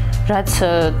გავიგე. რაც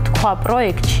თქვა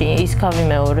პროექტში, ის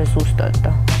გავიმეორე ზუსტად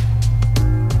და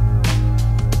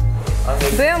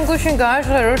ბეამ გუშინ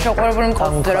გააჟღერა რომ შეყვარებული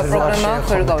მყავდა რა პრობლემაა,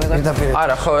 ვერ გავიგე.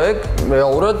 არა, ხო, ეგ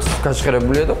რეალურად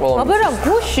გაჟღერებულია და ყველა. აბა რა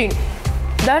გუშინ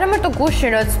და არა მარტო გუშინ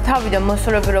რაც თავიდან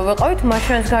მოსულები რო ვეყავით,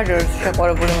 მაშინაც გააჟღერა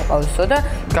შეყვარებული მყავსო და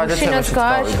გუშინაც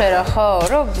გააჟღერა ხო,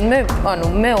 რომ მე ანუ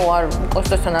მე არ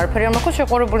კოსტასთან არაფერი არ მაქვს,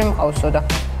 შეყვარებული მყავსო და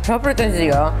რა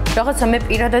პრეტენზიაა? რაღაცა მე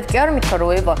პირადად კი არ მითხრა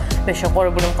რომ ება მე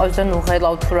შეყვარებული მყავს და ნუ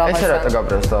ღელავ თუ რაღაცა. ესე რატო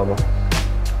გაბრას და აბა?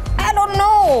 I don't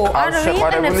know. არ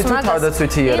შეყვარებული თუ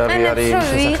თავდაცვითი იარაღი არის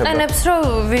შესაძლებელი. იყენებს რომ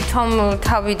ვითომ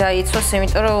თავი დაიცვას,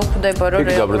 იმიტომ რომ ხვდება რომ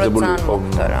რეალურად ძალიან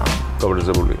მოხდა რა.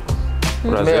 გაბრაზებული.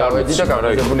 მე ავედი და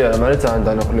გაბრაზებული არა, მაგრამ ძალიან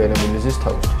დანაყლიანებული ზის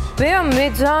თავისთვის. მე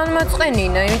ძალიან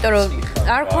მაწყენინა, იმიტომ რომ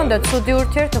არ ქონდა ცუდი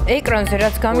ურთიერთობა. ეკრანზე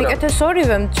რაც გამიკეთეს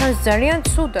ორივემ, ჩანს ძალიან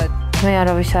ცუდად. მე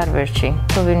არავის არ ვერჩი.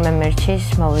 თუ ვინმე მერჩის,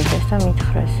 მოვიდეს და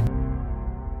მითხრეს.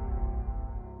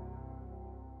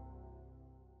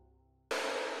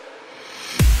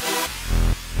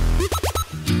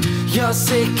 You're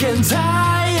sick and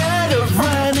tired of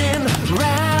running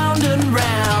round and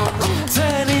round,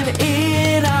 turning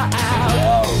in or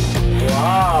out.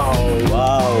 Wow,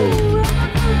 wow.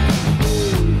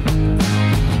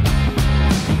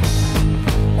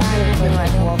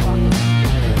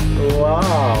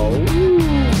 Wow.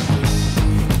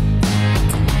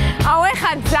 აუ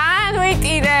ეხა ძალიან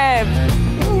ვიკირებ.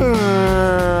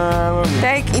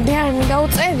 და კიდე არ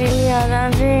დაუწერილი არ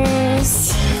არის.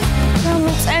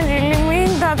 წერილი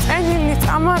მინდა, წერილი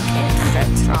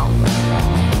წამაკითხეთ რა.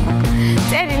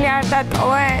 წერილი არ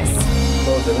დატოვეს.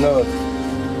 ნო.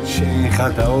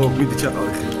 შეხატაო, მიდი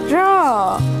ჩაყავიხე. რა?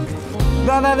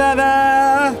 და.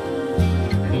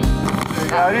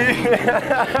 არი.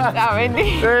 დავედი.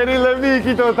 წერილები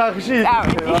იქით ოთახში.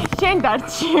 დავედი. შენ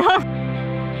დარჩია.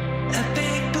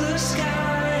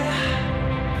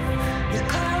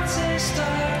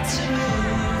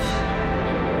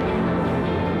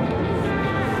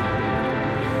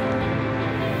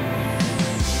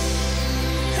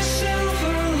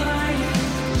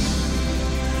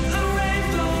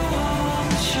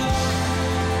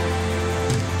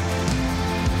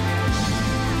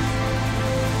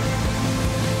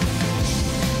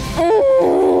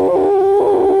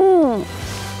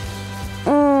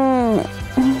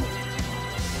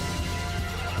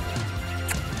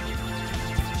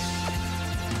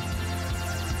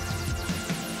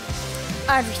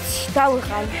 არ ვიცი,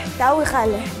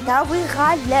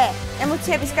 დავიღალე.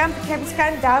 ემოციებისგან,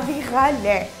 ფიქრებისგან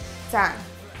დავიღალე.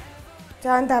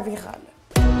 ძალიან დავიღალე.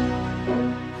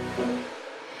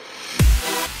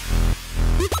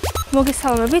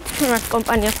 მოგესალმებით, ვართ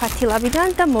კომპანია ფათილავიდან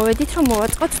და მოვედით რომ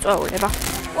მოვაწყოთ წვეულება.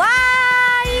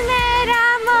 ვაი, მე რა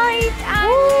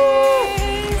მოიტანეს.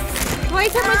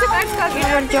 მოიწონეთ კარგს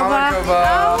გაგიმარჯობა.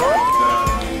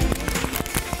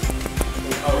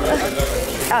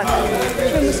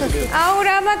 აუ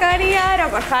რა მაგარია,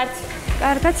 როგორ ხართ?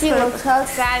 კარგად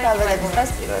ხალხს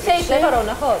შეიძლება რომ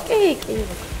ნახო? კი.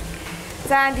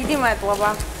 ძალიან დიდი მადლობა.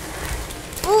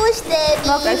 ბუშტები.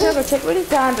 მოგესალმებით, შეკვირი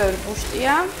ძალიან ბევრი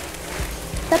ბუშტია.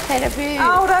 და ფერები.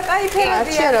 აუ რა კაი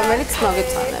ფერებია, რომელიც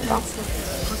მოგეწონება.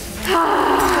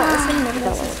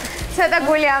 ცოტა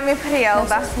გული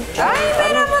ამიფრიალდა. აი,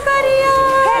 რა მაგარია.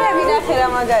 ფერები ნახე რა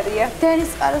მაგარია.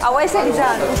 დენის ყაროს. აუ ესენი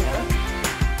ძალიან.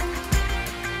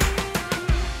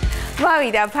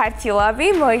 მოვიდა ფართილავი,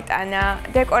 მოიტანა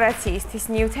დეკორაციისთვის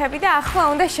ნივთები და ახლა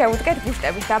უნდა შევუდგეთ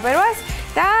ბუშტების დაბერვას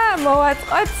და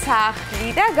მოვაწყოთ სახლი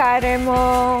და გარემო.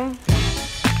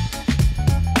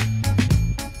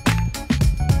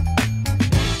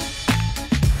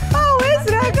 აუ ეს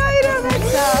რა კაი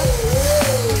რაღაცა.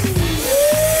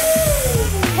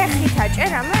 ფეხით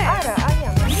აჭერა მე? არა, აი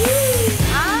ამას.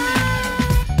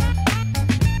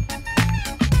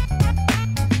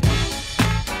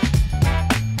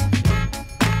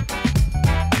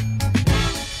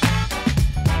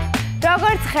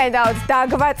 როგორც ხედავთ,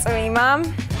 დაგვაწვიმა,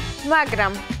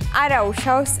 მაგრამ არა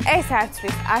უშავს ეს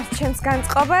არცვის არც ჩემს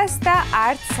განწყობას და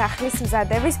არც სახლის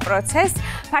მზადების პროცესს.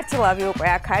 ფართილავი უკვე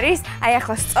აქ არის. აი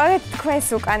ახლა სწორედ თქვენს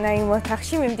უკანა იმ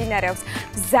ოთახში მიმდინარეობს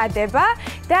მზადება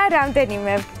და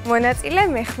რამდენიმე მონაწილე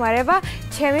მეხმარება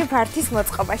ჩემი ფართის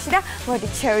მოწყობაში და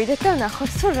მოდით შევიდეთ და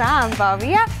ვნახოთ თუ რა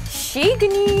ამბავია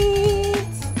შიგნით.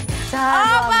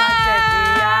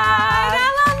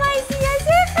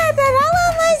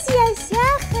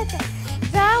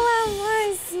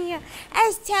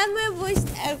 ეს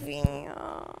ჩამებუშტებია.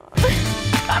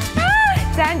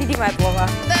 ძალიან დიდი მადლობა.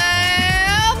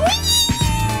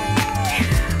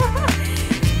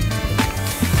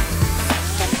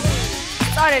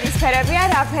 სწორედ ის ფერებია,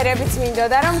 რა ფერებიც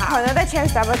მინდოდა რომ მქონოდა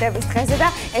ჩემს დაბადების დღეზე და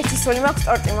ეს სული მაქვს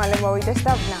ტორტი მალე მოვიდეს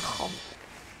და ვნახო.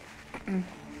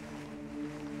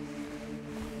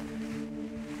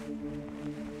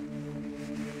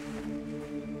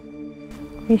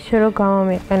 ისე რომ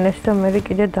გამომიყენეს და მე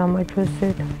კიდე დამაჯვეს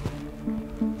ზედ.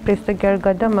 პრესტა გარ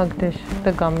გადამაგდეს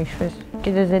და გამიშვეს.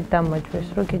 კიდე ზედ დამაჯვეს,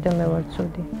 რომ კიდე მე ვარ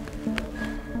ცუდი.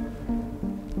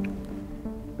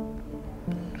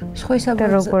 სხვის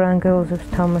ამბავზე როგორ ანგელოზებს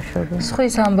თამაშობენ.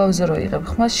 სხვის ამბავზე რო იღებ,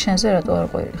 ხმას შენზე რატო არ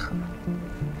ყვირი ხარ?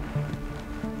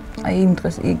 აი იმ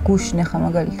დღეს გუშინ ახლა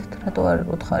მაგალითად რატო არ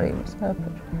უთხარი იმას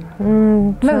არაფერი?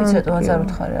 მე ვიცი რატო არ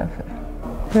უთხარი არაფერი.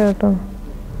 რატო?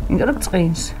 იმიტომ რომ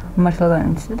წინს მართლა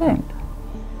განიცდი და იმიტომ.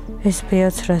 ეს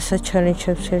ბიაც რასაც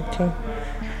ჩალენჯებს ერთი.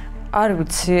 არ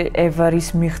ვიცი, ევარის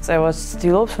მიღწევას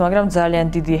ცდილობს, მაგრამ ძალიან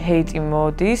დიდი ჰეიტი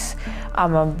მოდის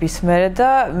ამ ამბის მერე და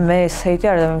მე ეს ჰეიტი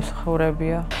არ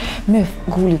დამემსახურებია. მე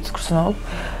გულით გრძნობ.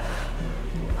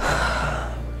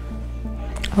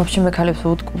 ვაფშე მე ქალებს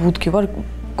ვუდგი ვარ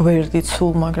გვერდით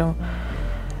სულ, მაგრამ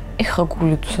ეხა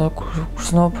გულით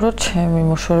გრძნობ, რომ ჩემი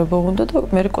მოშორება უნდა და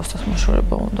მე კოსტას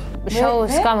მოშორება უნდა.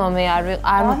 შოუს გამო მე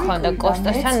არ მქონდა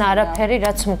კოსტასთან არაფერი,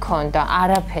 რაც მქონდა,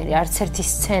 არაფერი, არც ერთი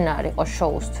სცენა არ იყო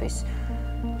შოუსთვის.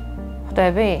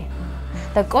 ხვდები?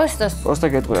 და კოსტას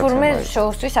თურმე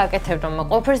შოუსთვის აკეთებდა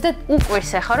ყველაფერს და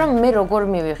უკვირს ახლა რომ მე როგორ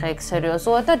მივიღე ეგ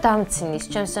სერიოზულად და დამცინის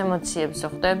ჩემს ემოციებზე,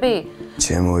 ხვდები?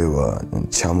 ჩემოევა,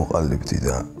 ჩამოყალიბდი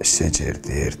და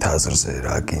შეჯერდი ერთ აზრზე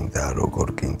რა გინდა, როგორ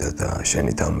გინდა და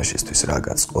შენი თამაშისთვის რა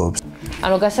გაწყობს.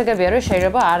 ანუ გასაგებია რომ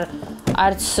შეიძლება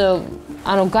არც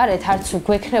ანუ გარეთ არც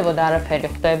გვექნებოდა არაფერი,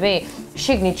 ხვდები?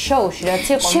 შიგნით შოუში რაც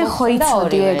იყო შენ ხო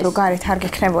იცოდი ეგ რომ გარეთ არ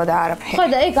გექნებოდა არაფერი. ხო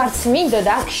და ეგ არც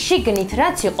მინდოდა, აქ შიგნით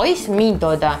რაც იყო ის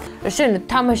მინდოდა. შენ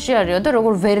თამაში არისო და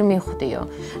როგორ ვერ მიხვდიო.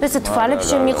 ესე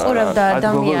თვალებში მიყურებდა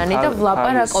ადამიანი და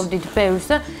ვლაპარაკობდით ბევრს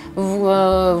და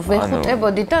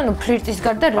ვეხუტებოდით და ანუ ფლირტის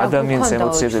გარდა რა გქონდა. ადამიანის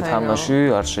ემოციებზე თამაში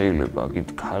არ შეიძლება, გით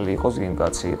ქალი იყოს, გინ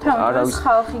კაცი იყოს.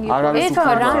 არავის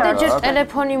ეთქვა რამდენჯერ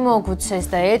ტელეფონი მოგუცეს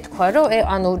და ეთქვა რომ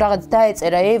ანუ რაღაც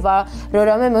დაეწერა ევა რომ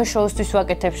რამე მე შოუსთვის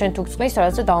ვაკეთებ შენ თუ გწმის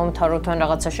რაღაცა დავამთავროთ ან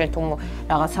რაღაცა შენ თუ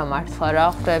რაღაცა მართლა რა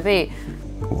ხვდები?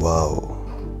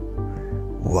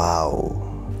 ვაუ.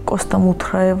 კოსტამ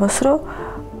უთხრა ევას რომ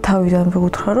თავიდანვე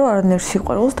უთხრა რომ არანაირ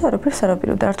სიყვარულს და არაფერს არ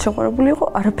აპირებდა. არ შეყვარებული იყო,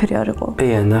 არაფერი არ იყო.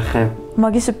 ბია, ნახე.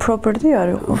 მაგის პროპერტი არ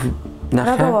იყო.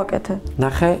 რა გავაკეთე?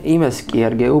 ნახე, იმას კი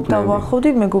არ გეუბნები. დავახუდი,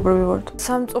 მეგობრები ვართ.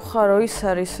 სამწუხარო ის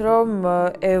არის, რომ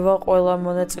ევა ყველა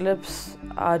მონაწილეებს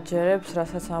აჯერებს,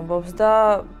 რასაც ამბობს და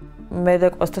მე და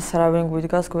კოსტას არავინ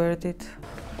გვიდგას გვერდით.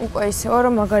 უკვე ისევა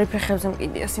რომ მაგარი ფეხებზე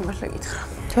მკიდია სიმართლე გითხრა.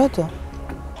 რატო?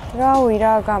 რავი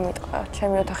რა გამიტყვა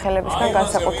ჩემი ოთახელებისგან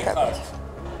განსაკუთრებით.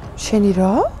 შენი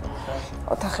რა?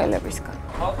 ოთახელებისგან.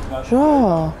 რა?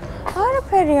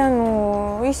 არაფერი, ანუ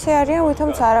ისე არიან,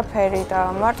 ვითომც არაფერი და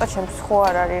მარტო ჩემს ხო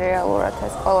არ არის რეალურად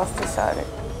ეს ყოველთვის არის.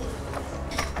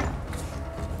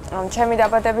 ამ ჩემი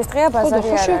დაბადების დღეა ბაზარი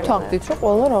არ არის. ხო, შევთანხმდით, რომ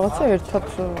ყველა რაღაცა ერთად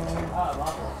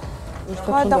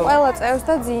და ყველა წევს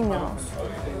და ძინავს.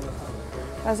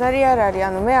 ბაზარი არ არის,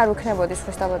 ანუ მე არ ვიქნებოდი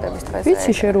სხვის დაბადების დღეზე.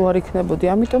 ვიცი შენ რო არ იქნებოდი,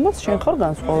 ამიტომაც შენ ხარ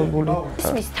განსხვავებული.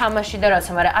 ისმის თამაში და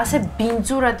რაცა, მაგრამ ასე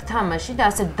ბინძურად თამაში და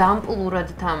ასე დამპლურად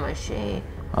თამაში.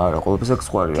 არა, ყოველთვის აქ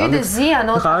სხვა არის. კიდე ზიან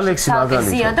ალექსი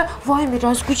მაგალითად. ზიან და ვაიმე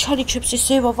რას გვიჩარიჩებს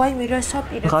ესევა, ვაიმე რა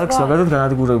საპირებს. ალექსი მაგალითად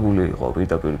განადგურებული იყო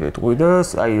პირდაპირ გეტყვი და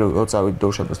აი რო წავით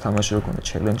დოშაბას თამაში რო ქონდა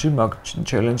ჩელენჯი, მაგ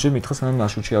ჩელენჯი მითხა სანამ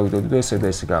მაშუჩი ავიდოდი და ესე და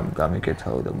ესე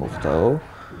გამიკეთაო და მოხდაო.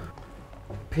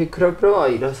 ფიქრობ რომ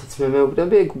აი რასაც მე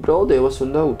მეუბნები, ეგ უბრალოდ ევას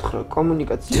უნდა უთხრა.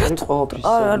 კომუნიკაცია არის ყოველთვის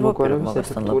მოგვარების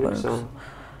ეფექტური გზა.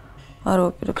 არ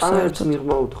ვაპირებ საერთოდ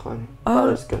მიღმა უთხარი.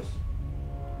 არასკას.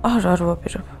 არ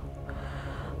ვაპირებ.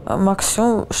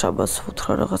 მაქსიმუმ შაბათს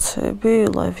ვუთხრა რაღაცეები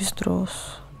ლაივის დროს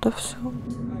და всё.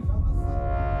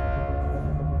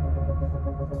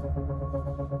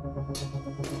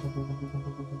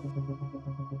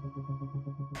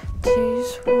 Tis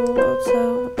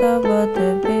volocavt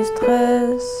dabadebis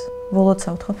dres.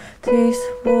 Volocavt ხო? Tis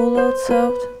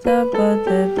volocavt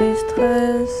dabadebis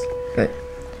dres.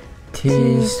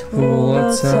 Tis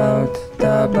volocavt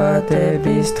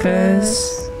dabadebis dres.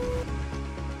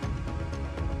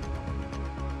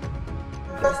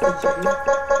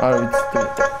 არ ვიცი.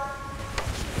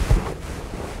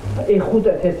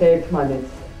 ეხუდათ ეს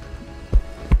ერთმანეთს.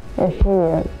 ესე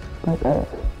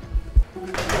გაკეთე.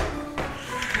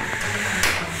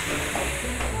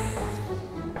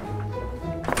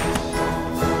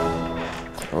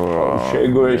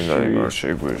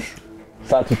 შეგვეში.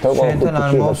 სათითო შენთან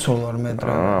არ მოვსულვარ მე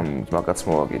დღე. მაგაც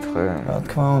მოვაკითხე. რა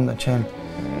თქმა უნდა,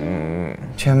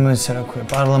 ჩემ ეს რა ქვია,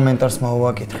 პარლამენტარს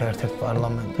მოვაკითხე ერთ-ერთ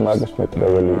პარლამენტარს. მაგას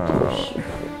მეტრეველი უწევს.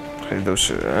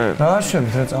 ხედავში რა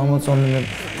შევით რა წამოწონილებ.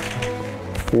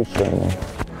 ისენა.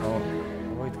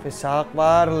 მოითქვი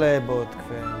საყვარლებო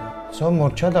თქვენ. ზო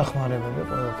მორჩა დახმარებები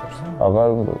ყველაფერზე. აღარ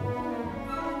უნდა.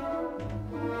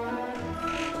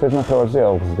 ეს ნახევარზე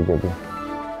აღზრდები.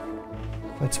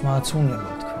 რაც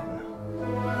მაცუნებო თქვენ.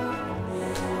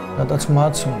 რატაც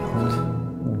მაცუნებთ.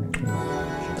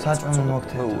 საჭმო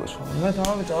მოგთხოვოთ. მე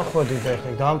თავი წახვედი და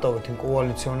ეხლა დამტოვეთ იმ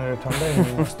კოალიციონერებთან და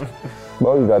იმასთან.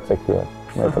 მოი გაწექია.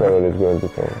 მეტრეველის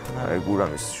გვერდით. აი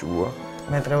გურამის შუა.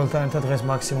 მეტრეველთან ერთად დღეს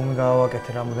მაქსიმუმი გავაკეთე,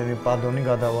 რამოდენიმე პადონი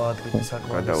გადავაადგინე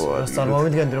საკმაოდ. რას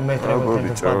წარმოვიდგენდი რომ მეტრეველთან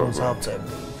ერთად პადონს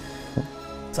ავწევდი.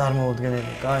 წარმოვიდგენდი,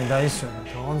 კაი, დაისვენე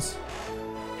თონს.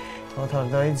 თოთ არ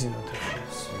დაიძინოთ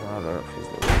ეს. არა,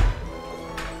 ხიზლო.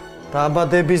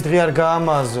 დაბადების დღე არ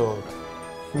გაამაზოთ.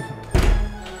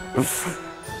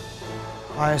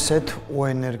 აი ესეთ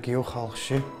უენერგიო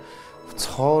ხალხში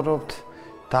ვცხოვრობთ,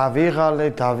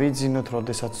 დავიღალეთ, დავიძინოთ,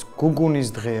 როდესაც გუგუნის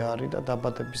დღე არის და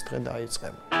დაბადების დღე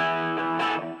დაიწყება.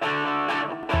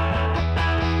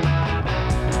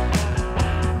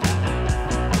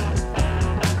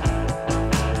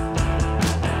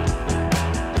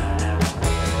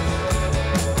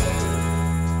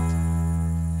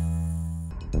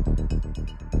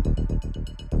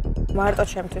 მარტო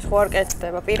ჩემთვის ხო არ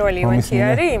კეთდება. პირველი ივენთი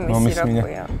არის იმისი რა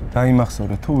ქვია.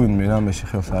 დაიმახსოვრე თუ ვინმე რამეში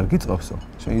ხელს არ გიწყობსო,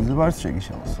 შეიძლება არც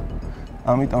შეგიშალოს.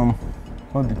 ამიტომ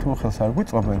მოდი თუ ხელს არ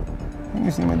გვიწყობენ,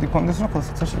 იმის იმედი კონდეს რომ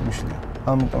ხელსაც არ შეგვიშლია.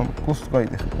 ამიტომ პლუს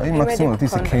გაიდეხე. აი მაქსიმალურად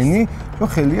ისე ქენი, რომ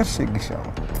ხელი არ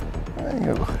შეგიშალო. აი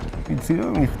როგორ ვიცი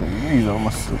რომ მიხდები,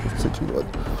 იზომას საჭიროა.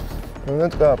 რა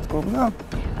თქვა?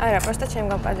 არა, просто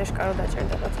ჩემგან პაჟეშკარო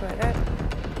დაჭერდებათ მერე.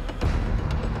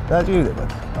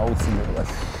 დაჭირდებათ, აუცილებლად.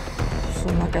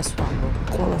 სულ მაგას ვამბობ,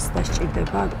 ყველას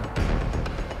დასჭირდება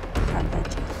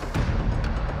გადაჭერა.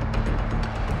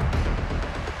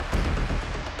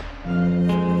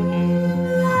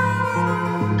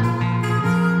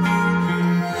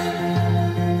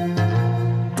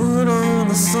 Put on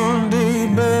the Sunday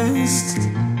best.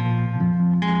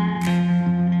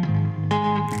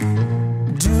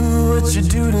 Do what you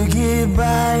do to get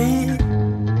by.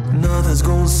 Nothing's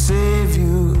gonna save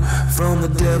you from the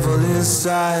devil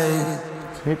inside.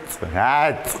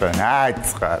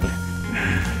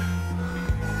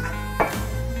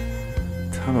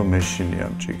 თანო მეშინი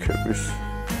ამ ჭიქების.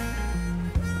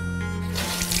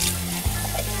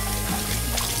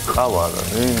 ყავა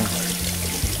არის.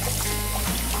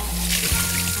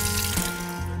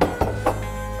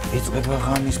 იწყება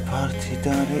ღამის ფართი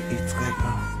და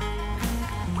იწყება.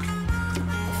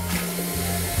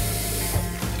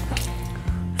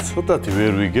 ცოტათი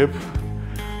ვერ ვიგებ.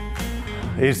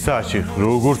 ერთ საათში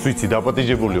როგორც ვიცი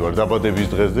დაპატიჟებული ვარ დაბადების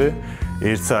დღეზე.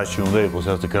 ერთ საათში უნდა იყოს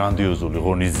ასე გრანდიოზული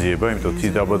ღონისძიება, იმიტომ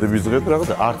თის დაბადების დღე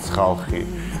რაღაც არც ხალხი,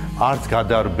 არც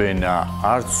გადარბენა,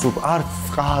 არც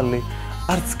წყალი,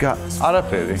 არც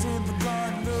არაფერი.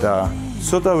 და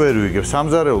ცოტა ვერ ვიგებ,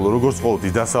 სამზარეულო როგორც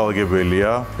ყოველთვის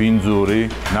დასალაგებელია, ბინძური,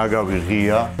 ნაგავი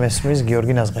ღია. მესმის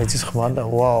გიორგი ნაზღაიცის ხმა და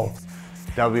ვაუ.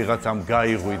 და ვიღაცამ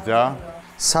გაიღვიძა.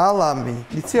 სალამი.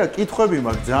 იცია, კითხვები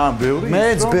მაქვს ძალიან ბევრი.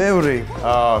 მეც ბევრი.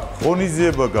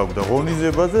 ღონისძიება გაქვს და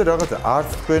ღონისძიებაზე რაღაცა არც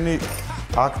თქვენი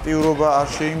აქტიურობა არ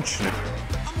შეიმჩნევ.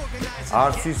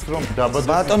 არც ის რომ დაბადების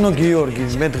ბატონო გიორგი,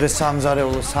 მე დღეს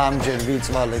სამზარეულო სამჯერ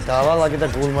ვიწვალე, დავალაგე და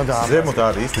გულმა და ზემოთ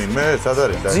არის ვინმე, სად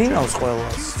არის? ძინავს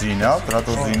ყველას. ძინავთ,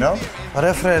 რატო ძინავთ?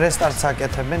 რესტარტს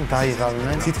აკეთებენ,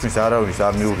 დაიღალნენ. თითქმის არავის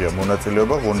არ მიუღია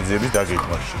მონაწილეობა ღონისძიების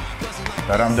დაგეგმვაში.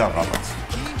 და რამ დაღამაც?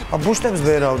 ბუშტებს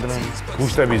ვერავდნენ.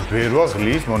 ბუშტების ვერვა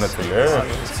ღლის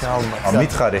მონაწილეებს? ალბათ.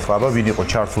 მითხარი ხლა, ვინ იყო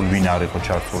ჩართული, ვინ არ იყო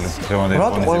ჩართული? რა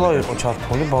ყველა იყო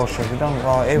ჩართული ბავშვებიდან.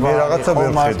 მე რაღაცა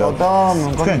ვერ ხედავ და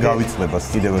თქვენ გავიწლებათ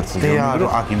კიდევ ერთხელ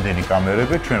რომ აქ იმდენი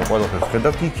კამერები, ჩვენ ყველაფერს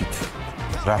ხედავთ იქით.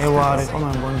 ევა არ იყო,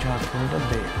 მე მგონი ჩართული და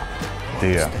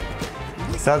დია.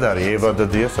 სად არის ევა და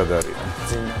დია, სად არიან?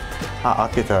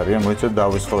 აქეთ არიან, მოიცეთ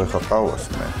დავისხო ხა ყავას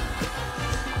მე.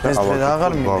 ეს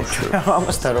აღარ მიჩვენა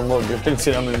ამასთან რომ მოვიდეთ ერთი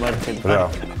რამე მარტივ რა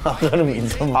აღარ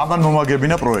მიიწვა ამან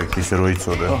მომაგებინა პროექტი ისე რომ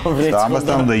იცოდე და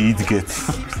ამასთან უნდა იდგეთ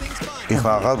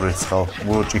ეხლა აღარ ვრეცხავ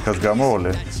მურჭიქას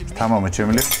გამოვლე თამამე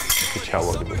ჩემი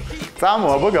ჩავაგდე წამო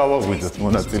აბა გავაღვიძოთ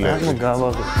მონაწილეები ამ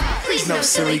გავაღვიძოთ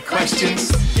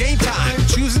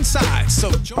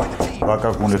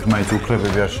ვაკაკუნეთ მაინც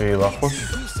უფლებები არ შეილახოს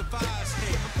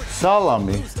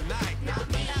სალამი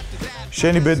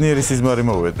შენი ბედნიერი სიზმარი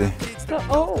მოვედი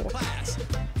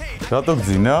რატო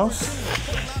გძინავს?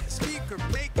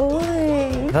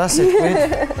 რა სიტყვით?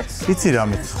 იცი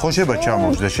რამით, ხოშება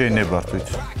ჩამოვშ და შეინებართვით.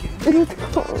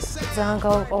 ძალიან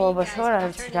გაურკვევლობაში ვარ, არ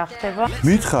ვიცი რა ხდება.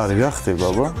 მითხარი, რა ხდება,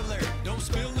 აბა?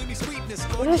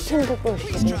 რა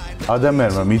შემდეგში?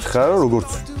 ადამიანმა მითხარა, როგორც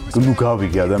ნუ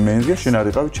გავიგე ადამიანზე, შენ არ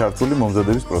იყავი ჩართული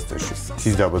მომზადების პროცესში.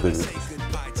 თის დაბადებისთვის.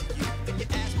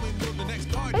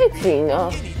 ეფინა.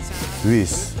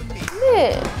 ვის? მე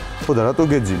ხო და რატო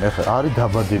გეძინა? ახლა არის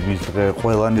დაბადების დღე,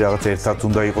 ყველანი რაღაც ერთად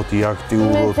უნდა იყოთ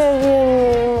იაქტიუროთ.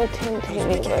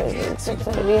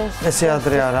 ესე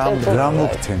ადრე არა რა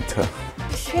მოგთენთა?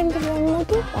 შენ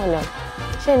მოდი, ანა.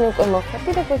 შენ უკვე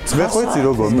მოხდი და ძვე ხო იცი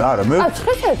როგორ? არა, მე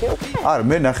ჭხეთები, არა,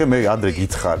 მე ნახე მე ადრე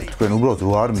გითხარი. თქვენ უბრალოდ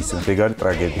რო არ მისცემთ, ეგ არის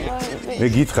ტრაგედია. მე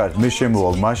გითხარით, მე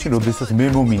შემოვალ მაშინ, როდესაც მე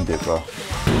მომინდება.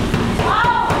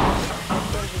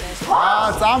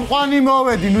 წამყვანი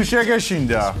მოვედი, ნუ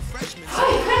შეგეშინდა.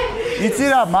 იცი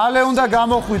რა, მალე უნდა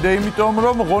გამოხვიდე, იმიტომ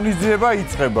რომ ღონისძიება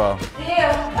იწყება.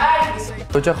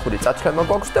 ოჯახური წათქემა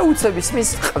გვაქვს და უცებ ისმის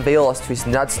ყველასთვის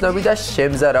ნაცნობი და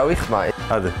შემზარავი ხმა.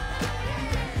 ადე.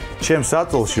 ჩემს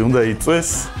საწოლში უნდა იწვეს,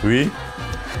 ვი?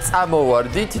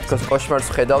 წამოვარდი, თითქოს კოშმარს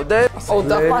ხედავდე.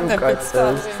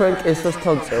 ჩვენ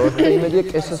კესოსთან წევთ, იმედია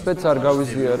კესოსმეც არ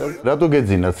გავიზიარებ. რატო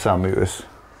გეძინათ სამივეს?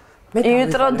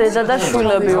 იმიტომ დედა და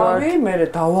შვილები ვარ. მე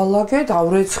დავალაგე,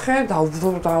 დავრეცხე,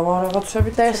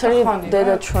 დავარაღაცები და ეს არის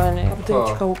დედა ჩვენი.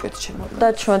 დედა გაუკეთე და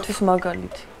ჩვენთვის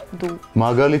მაგალითი.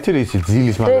 მაგალითი რისი?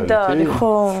 ძილის მაგალითი? დედა არის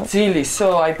ხო? ძილისო,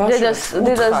 აი ბავშვი.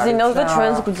 დედას ძინავს და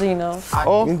ჩვენს გძინავს.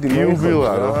 ო,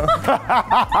 იუბილარო.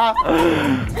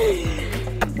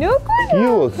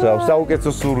 იუცა,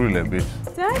 საუკეთესო სურვილებით.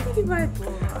 ძალიან დიდი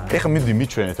მადლობა. ეხლა მიდი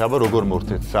მიჩვენეთ, აბა როგორ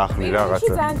მორთეთ სახლი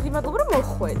რაღაცა. ძალიან დიდი მადლობა რომ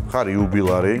მოხვედით. ხარ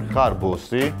იუბილარი, ხარ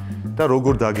ბოსი და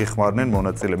როგორ დაგეხმარნენ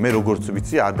მონაწილე. მე როგორც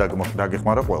ვიცი, არ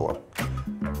დაგეხმარა ყველა.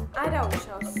 არა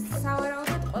უშავს.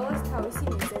 სავარაუდოდ ყველას თავისი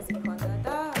მიზეზი ჰქონდა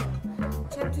და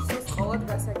ჩემთვის ეს ყოველდღე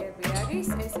გასაგები არის,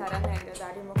 ეს არანაირად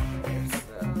არ იმოქმედებს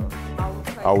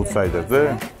აუთსაიდერზე?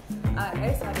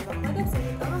 ეს არ იმოქმედებს,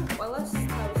 იმიტომ რომ ყველას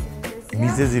თავისი მიზეზია.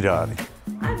 მიზეზი რა არის?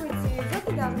 არ ვიცი,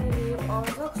 ზოგი დაბნელი იყო,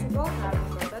 ზოგს უბრალოდ არ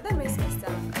მქონდა და მესმის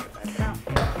ძალიან კარგად რა.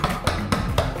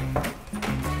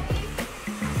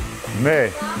 მე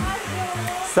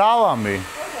სალამი.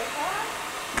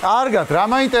 კარგად, რა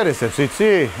მაინტერესებს,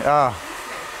 იცი?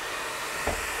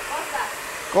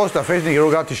 კოსტა, ფეიზინგი რო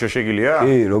გათიშო შეგილია?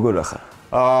 კი, როგორ ახარ?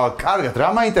 კარგად, რა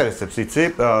მაინტერესებს, იცი?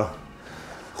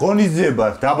 ღონისძიება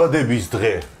დაბადების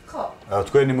დღე. ხო.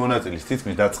 თქვენი მონაწილის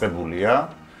თითქმის დაწყებულია.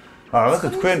 რაღაცა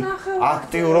თქვენ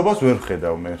აქტიურობას ვერ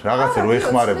ხედავ მე. რაღაცა რო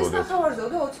ეხმარებოდეთ. ახავარზეო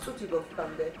და 20 წუთი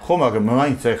გვაქვსამდე. ხო, მაგრამ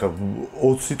მაინც ახლა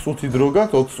 20 წუთი დრო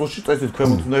გაქვს, 20 წუთში წესით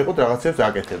ქვემოთ უნდა იყოთ რაღაცებს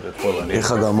აკეთებდეთ ყველანი.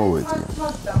 ეხა გამოვედი.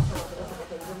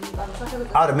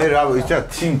 არა მე რა ვიცი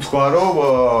თიმ თქვა რომ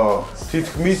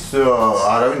თითქმის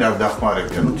არავინ არ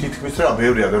დახმარებია ნუ თითქმის რა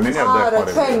ბევრი ადამიანი არ დახმარებია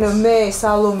არა თქვენ მე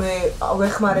სალომე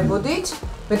ვეხმარებოდით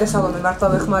მე და სალომე მართლა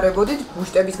ვეხმარებოდით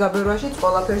ბუშტების გაბერვაშიც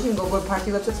ყველაფერში მგოგორ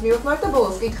ფარტილებსაც მივეხმარეთ და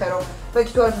ბოლოს ვკითხე რომ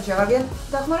ბეჭდ თუ არაფერში აღარ გიან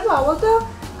დახმარება ავალ და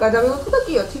გადავილოთ და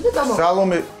კიო თი და დამო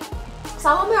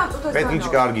სალომე ამ წუთას პეტლიჩ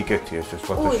კარგი კეთია ეს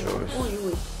სხვათა შორის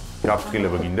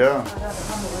გაფრთხილება გინდა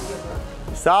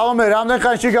სალომე რამდენ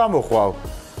ხანში გამოხვალ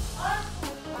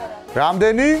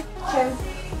რამდენი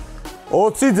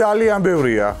 20 ძალიან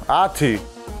ბევრია 10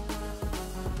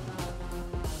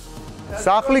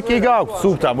 სახლი კი გაქვს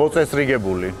სუფთა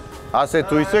მოწესრიგებული ასე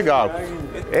თუ ისე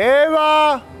გაქვს ევა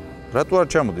რატო არ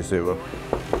ჩამოდის ევა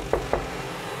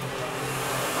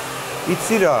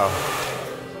იცი რა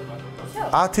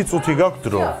 10 წუთი გაქვს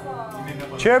დრო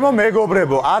ჩემო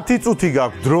მეგობრებო 10 წუთი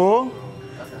გაქვს დრო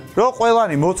რომ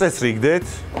ყველანი მოწესრიგდეთ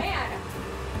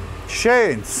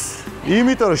შენს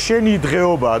იმიტომ რომ შენი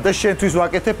დღეობაა და შენთვის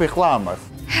ვაკეთებ ახლა ამას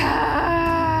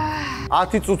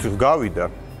 10 წუთი გავიდა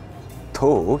თუ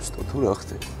რა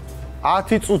ხდება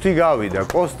 10 წუთი გავიდა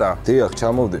კოსტა დიახ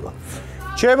ჩამოვდება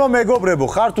ჩემო მეგობრებო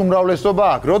ხართ უმრავლესობა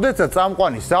აქ როდესაც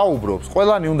წამყვანი საუბრობს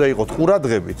ყველანი უნდა იყოთ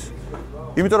ყურადღებით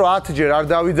იმიტომ რომ 10 ჯერ არ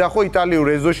დავიძახო იტალიურ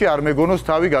ეზოში არ მეგონოს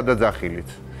თავი გადაძახილით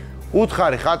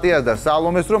უთხარი ხატიას და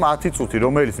სალომეს რომ 10 წუთი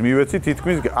რომელიც მივეცი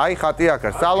თითქმის აი ხატი აქ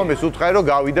არის სალომეს უთხარი რომ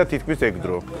გავიდა თითქმის ეგ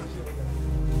დრო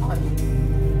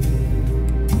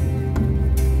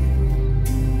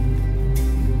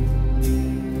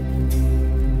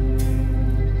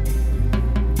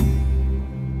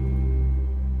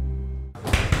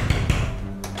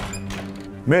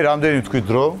მე რამდენი თქვი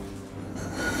დრო?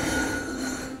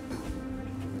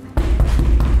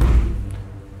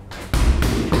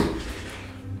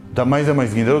 და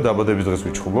მაინც გინდა რომ დაბადების დღეს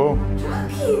ვიჩხუბო?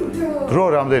 დრო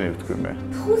რამდენი ვთქვი მე?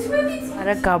 15.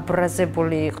 არა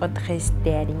გაბრაზებული იყო დღეს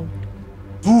დარი.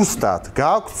 ზუსტად,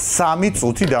 გაქვს 3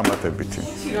 წუთი დამატებითი.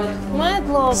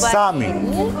 მადლობა.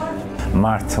 3.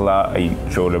 მართლა აი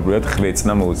ჩვეულებრივად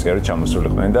ხვეწნა მოუწიარეთ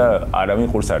ჩამოსულიყვნენ და არავინ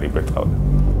ყურს არ იპერტყავდა.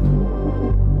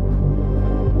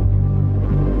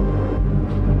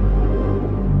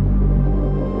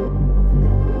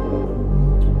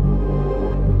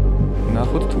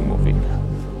 ნახოთ თუ მოვიდა.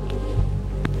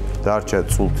 დარჩა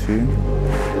წუთი.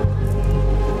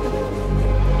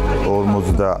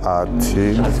 40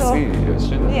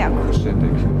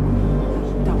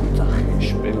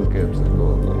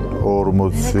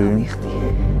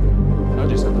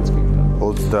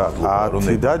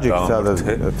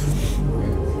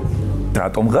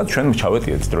 რატომღაც ჩვენ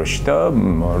ჩავეტიეთ დროში და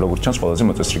როგორც ჩანს ყველაზე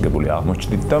მოწესრიგებული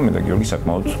აღმოჩნდით და მე და გიორგი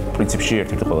საკმაოდ პრინციპში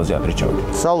ერთ-ერთი ყველაზე ადრე ჩავედით.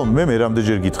 სალომე მე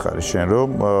რამდენჯერ გითხარი შენ რომ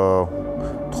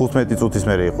 15 წუთის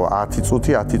მერე იყო 10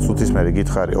 წუთი, 10 წუთის მერე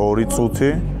გითხარი 2 წუთი.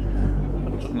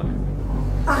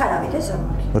 აღარ ავიდე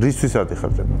ზემოთ. რისთვის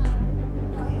ადიხარ ზემოთ?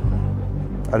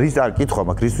 რის არ კითხვა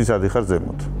მაქვს რისთვის ადიხარ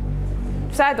ზემოთ?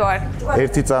 სად ვარ?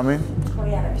 ერთი წამი?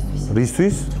 ხვიანებისთვის.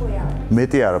 რისთვის?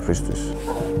 მეტი არაფრისთვის.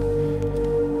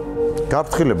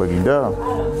 გაფრთხილება გინდა?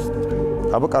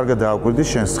 აბა კარგად დააკვირდი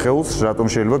შენს სხეულს, რატომ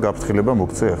შეიძლება გაფრთხილება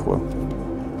მოგცე ახლა?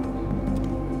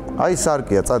 აი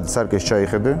სარკეა, წადი სარკეში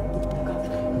ჩაიხედე.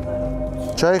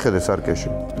 ჩაიხედე სარკეში.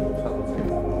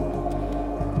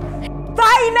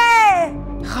 ვაიმე!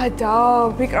 ხადა,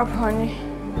 მიკროფონი.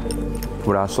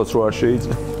 რასაც რო არ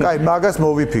შეიძლება. კაი, მაგას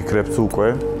მოვიფიქრებთ უკვე.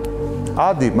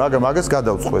 ადი, მაგას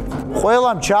გადავწყვეთ.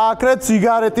 ყველამ ჩააქრეთ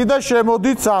სიგარეტი და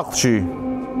შემოდით სახლში.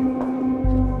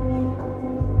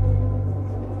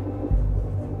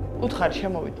 უთხარი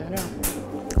შემოვიდა რა.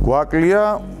 გვაკლია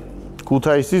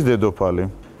ქუთაისის დედოფალი.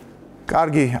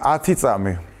 კარგი, 10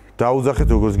 წამი. დაუძახეთ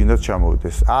როგორც გინდათ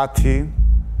ჩამოვიდეს. 10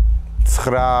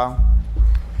 9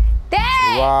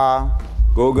 8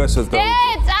 გოგასაც და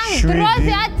წამი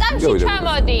დროზე 10 წამში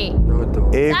ჩამოდი.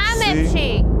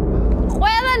 6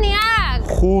 ყველანი აქ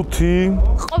 5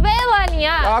 ყველანი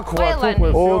აქ ყველანი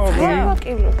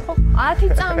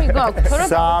 10 წამი გაქვს თორე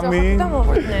და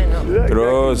მოხდნენო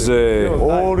დროზე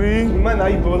 2 მან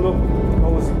აი ბოლო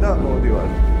პაუზი და მოვდივარ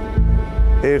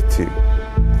 1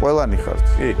 ყველანი ხართ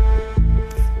კი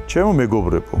ჩემო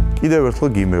მეგობრებო კიდევ ერთხელ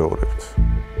გიმეორებთ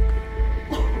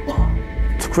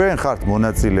თქვენ ხართ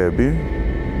მონაწილეები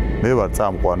მე ვარ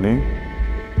წამყვანი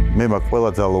მე მაქვს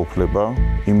ყველა ძალაუფლება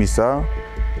იმისა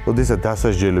როდესაც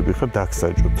დასაჯელები ხარ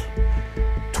დაგსაჯოთ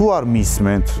თუ არ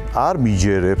მისმენთ არ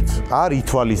მიჯერებთ არ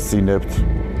ითვალისწინებთ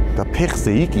და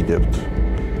ფეხზე იყიდებთ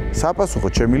საპასუხო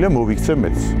ჩემია მოვიქცე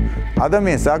მეც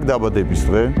ადამიანს აქ დაბადების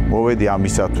დღე მოვედი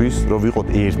ამისათვის რომ ვიყოთ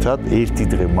ერთად ერთი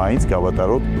დღე მაინც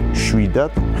გავატაროთ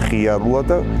შვიდად ხიარულად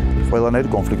და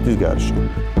ყველანაირი კონფლიქტის გარეშე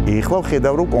ეხლა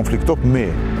ვხედავ რომ კონფლიქტობ მე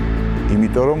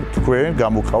იმიტომ რომ თქვენ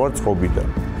გამოგყავართ წყობიდან.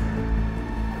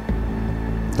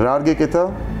 რა არ გეკეთა?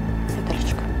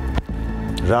 პედლიჩკა.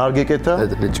 რა არ გეკეთა?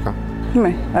 პედლიჩკა.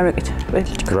 მე არ ვეკეთა,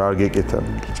 პედლიჩკა. რა არ გეკეთა?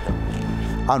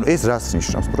 ანუ ეს რას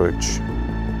ნიშნავს პროექტში?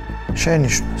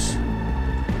 შენიშნავს.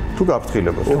 თუ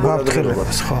გაფრთხილებას. თუ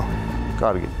გაფრთხილებას, ხო.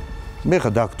 კარგი. მე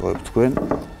ხა დაგტოვებ თქვენ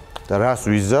და რას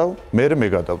ვიზავ, მე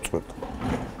გადავწყვეტ.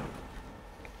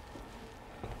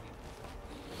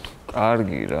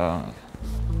 კარგი რა.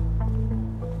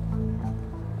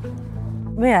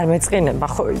 მე არ მეწყინება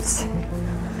ხო იცი.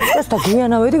 просто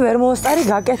გვიანავედი ვერ მოასტარი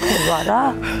გაკეთება რა.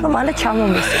 რომ მალე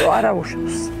ჩამომისრო, არა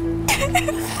უშავს.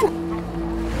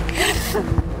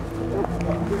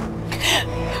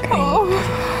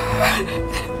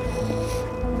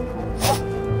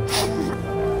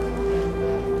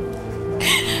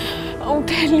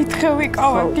 მთელი დღე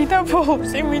ვიკავებდი და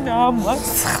ბოლოს იმინა ამას.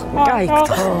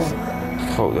 გაიგთხო.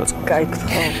 ხო დაწყო.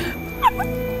 გაიგთხო.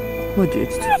 მოდი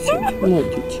ეს.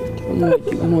 მოდი,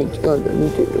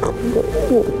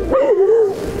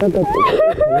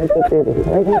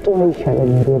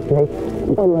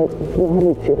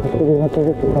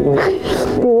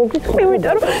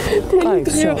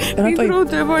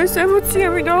 ვიბრდება ეს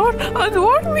ემოციები და ანუ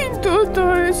არ მინდოდა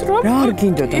ეს რა. რა არ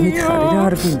გინდოდა, მითხარი, რა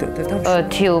არ გინდოდა და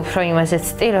თი უფრო იმასაც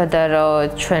სტილოდა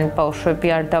რომ ჩვენ ბავშვები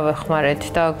არ დავეხმარეთ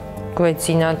და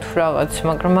გვეძინათ რაღაც,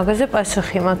 მაგრამ მაგაზე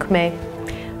პასუხი მაქვს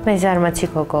მე ზარმაცი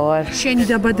გოგო ვარ. შენი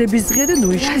დაბადების დღე და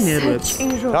ნუიში ნერვებს.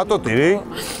 რატო ტირი?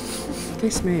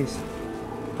 ეს მე ის.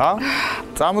 ჰა?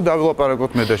 წამო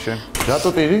დავილაპარაკოთ მე და შენ. რატო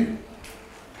ტირი?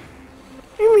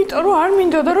 იმიტომ რომ არ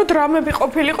მინდოდა რომ დრამები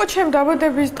ყოფილიყო ჩემ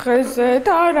დაბადების დღეზე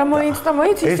და არა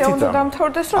მოიც ისე უნდა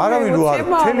დამთავრდეს რომ არავინ რო არ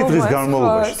მთელი დღის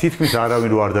განმავლობაში თითქმის არავინ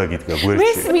რო არ დაგიდგა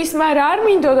გვერდში. მის მაგრამ არ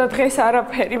მინდოდა დღეს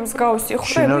არაფერი მსგავსი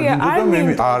ხვდები არ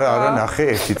მინდოდა. არა ნახე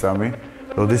ერთი წამი.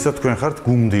 როდესაც თქვენ ხართ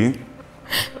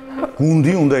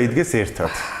გუნდი უნდა იდგეს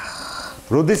ერთად.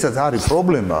 როდესაც არის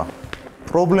პრობლემა,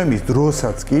 პრობლემის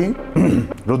დროსაც კი,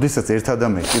 როდესაც ერთ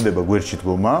ადამიანს ჭირდება გვერდში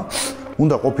დგომა,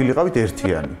 უნდა ყოფილიყავით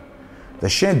ერთიანი. და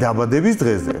შენ დაბადების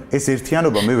დღეზე ეს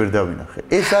ერთიანობა მე ვერ დავინახე.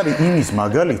 ეს არის იმის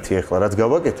მაგალითი ახლა რაც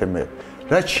გავაკეთე მე,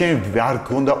 რაც შენ არ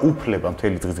გქონდა უფლება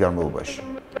მთელი დღის განმავლობაში.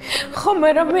 ხო,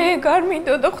 მაგრამ მე არ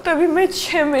მინდოდა ხვდები მე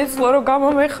ჩემეძლო რომ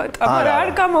გამომეხატა, მაგრამ არ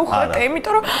გამოვხატე,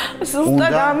 იმიტომ რომ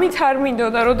ზუსტად ამით არ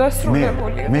მინდოდა რომ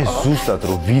დასრულებულიყო. მე ზუსტად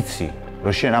რომ ვიცი,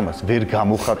 რომ შენ ამას ვერ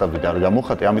გამოვხატავდი და არ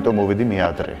გამოვხატე, ამიტომ მოვედი მე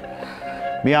ადრე.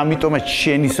 მე ამიტომაც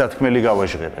შენი სათქმელი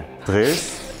გავაჟღერე. დღეს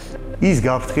ის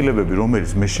გაფრთხილებები,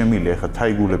 რომელიც მე შემილია ახლა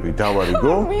თაიგულები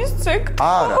დავარიგო.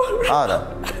 არა.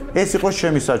 ეს იყო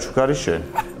ჩემი საჩუქარი შენ.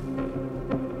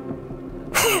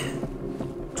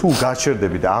 თუ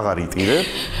გაჩერდები და აღარ იტირებ,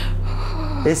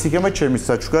 ეს იქნება ჩემი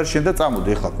საჩუქარი შენ და წამოდი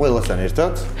ახლა ყველასთან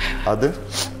ერთად. ადე.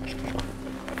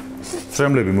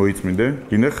 წრემლები მოიწმინდე,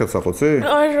 გინდა ხელსაყოცი?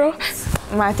 არა.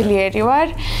 მადლიერი ვარ,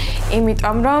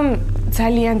 იმიტომ რომ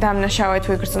ძალიან დამნაშავედ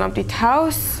ვიგრძნობდი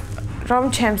თავს. რომ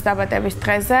ჩემს დაბადების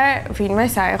დღეზე ვინმე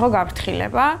საიღო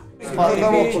გაფრთხილება.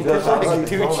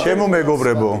 ჩემო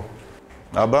მეგობრებო.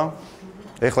 აბა,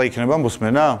 ეხლა იქნება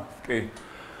მოსმენა? კი.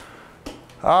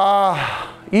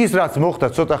 ის რაც მოხდა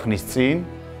ცოტა ხნის წინ,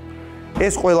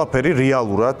 ეს ყველაფერი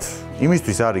რეალურად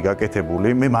იმისთვის არის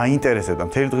გაკეთებული, მე მაინტერესებდა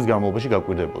მთელი დღის განმავლობაში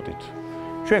გაკვირდებოდით.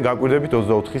 ჩვენ გაკვირდებით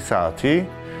 24 საათი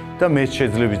და მე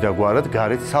შეძლებს დაგვარად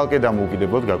გარეთ ცალკე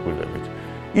დამოუკიდებლად გაკვირდებით.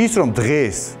 ის რომ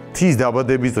დღეს თის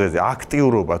დაბადების დღეზე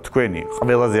აქტიურობა თქვენი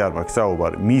ყველაზე არ მაქვს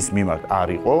საუბარი მის მიმართ არ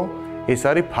იყო, ეს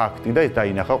არის ფაქტი და ეს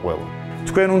დაინახა ყველა.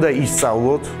 თქვენ უნდა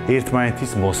ისწავლოთ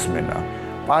ერთმანეთის მოსმენა,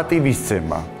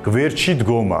 პატივისცემა, გვერდში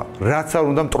დგომა, რაც არ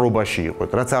უნდა მტრობაში იყოთ,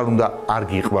 რაც არ უნდა არ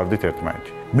გიყვარდით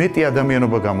ერთმანეთი. მეტი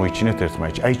ადამიანობა გამოიჩინეთ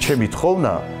ერთმანეთში. აი ჩემი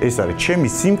თხოვნა ეს არის, ჩემი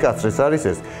სიმკაცრეს არის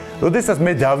ეს. როდესაც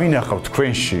მე დავინახავ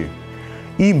თქვენში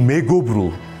იმ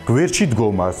მეგობრულ გვერდში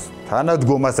დგომას,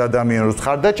 თანადგომას ადამიანებს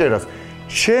ხარდაჭერას,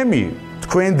 ჩემი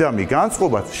თქვენდამი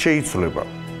განწყობაც შეიცვლება.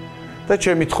 და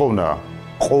ჩემი თხოვნაა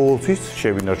ყოველთვის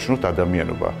შევინარჩუნოთ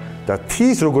ადამიანობა და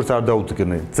თის როგორც არ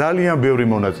დაუდგნენ ძალიან ბევრი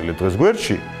მონაწილე დღეს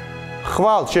გვერდში,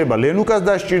 ხვალ შეიძლება ლენუკას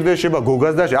დასჭირდეთ, შეიძლება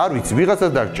გოგას დასჭირდეთ, არ ვიცი,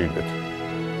 ვიღაცას დასჭირდეთ.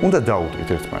 უნდა დაუდგეთ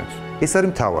ერთმანეთს. ეს არის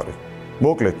მთავარი.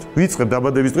 მოკლედ, ვიწყებ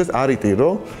დაბადების დღეს, არ იტირო,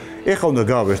 ეხლა უნდა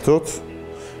გავერთოთ.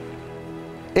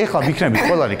 ეხლა ვიქნებით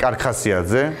ყველანი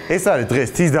კარქასიაძე, ეს არის დღეს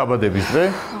თის დაბადების დღე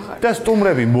და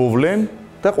სტუმრები მოვლენ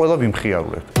და ყველა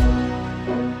ვიმხიარულებთ.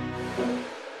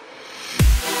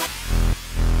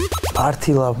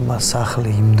 პარტილავმა სახლი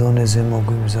იმ დონეზე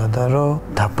მოგვიმზადა, რომ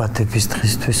დაბადების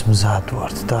დღისთვის მზად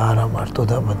ვართ და არა მარტო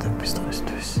დაბადების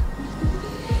დღისთვის.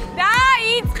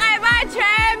 დაიწყება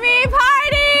ჩემი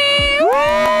პარტი!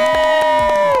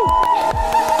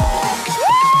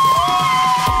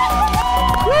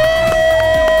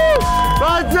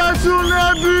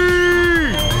 მოცულები!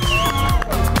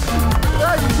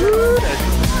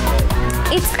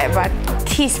 იწყება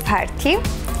თის ფართი,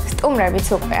 სტუმრებიც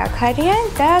უკვე აქ არიან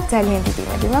და ძალიან დიდი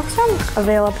იმედი მაქვს, რომ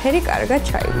ყველაფერი კარგად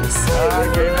ჩაივლის.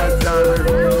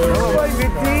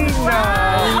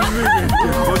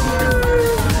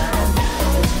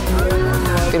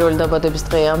 პირველი დაბადების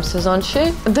დღე ამ სეზონში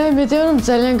და იმედია რომ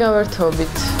ძალიან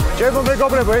გავერთობით. ჩემო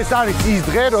მეგობრებო, ეს არის ის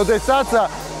დღე, როდესაც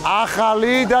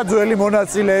ახალი და ძველი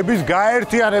მონაწილეების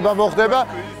გაერთიანება მოხდება.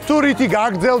 თუ რითი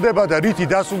გაგრძელდება და რითი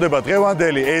დასრულდება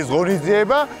დღევანდელი ეს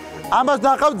ღონისძიება, ამას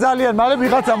ნახავთ ძალიან მალე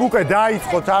ვიღაცამ უკვე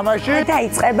დაიწყო თამაში.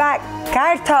 დაიწყება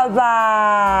გართობა.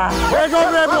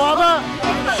 მეგობრებო, აბა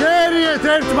შეერიეთ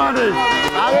ერთმანეთს.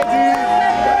 ავედი.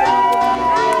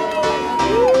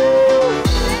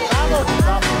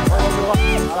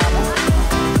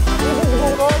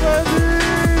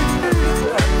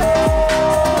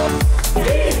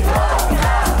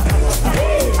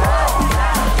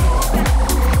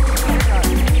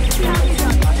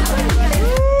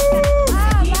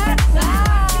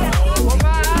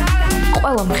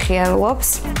 ყველა მხიარობს,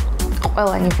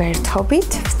 ყველანი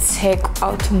ვერთობით,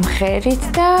 ვცეკვავთ მღერით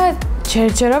და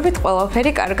ჯერჯერობით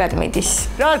ყველაფერი კარგად მიდის.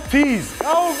 და თის,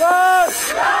 გაუმარ!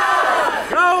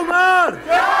 გაუმარ!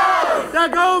 და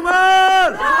გაუმარ!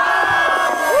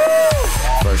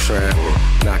 First round,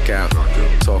 knockout.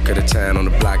 Talk of the town on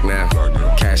the block now.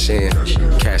 Cash in,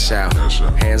 cash out.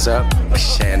 Hands up,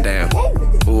 hand down.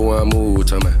 Ooh, I'm move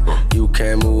to man. You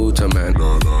can't move to man.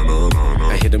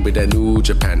 I hit him with that new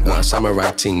Japan.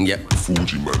 Samurai team, yep.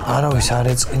 Fuji man. არავის არ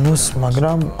ეწყინოს,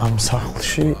 მაგრამ ამ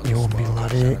სახლში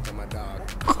იუბილარი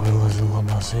ყველაზე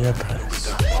ლამაზია დღეს.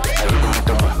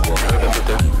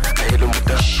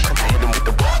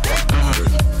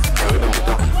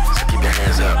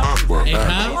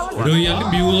 ეხა როიალი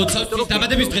მიულოცავს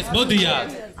დაბადების დღეს, მოდიათ.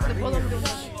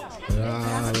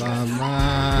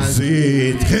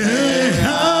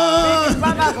 ზითქეა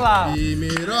მამაღლა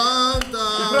იმირანდა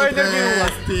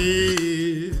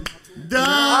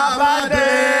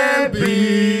დაბადების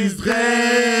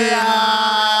დღეა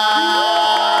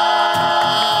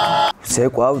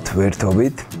ვცეკვავთ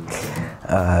ვერთობით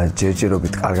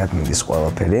ჯერჯერობით კარგად მიდის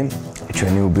ყველაფერი.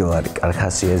 ჩვენი უბილარი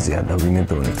კარხასიაზეა და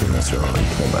ვინებდონით იმას, რომ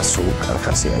იქნება სულ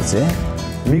კარხასიაზე.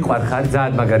 მიყვარხარ,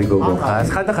 ძალიან მაგარი გოგო ხარ.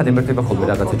 ხანდახან ემერთება ხოლმე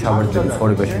რაღაცა ჩავარდნები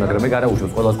ცხოვრებაში, მაგრამ მე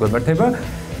გარაუშვებს ყველას გვემერთება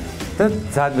და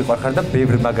ძალიან მიყვარხარ და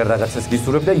ბევრ მაგარ რაღაცას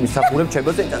გისურვებ და იმსახურებ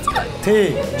ჩემო წინდაწყალი. თი,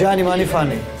 ჯანი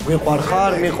მანიფანი,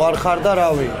 მიყვარხარ და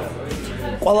რავი.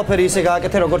 ყველაფერი ისე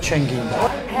გააკეთე, როგორც შენ გინდა.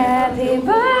 Happy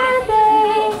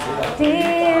birthday,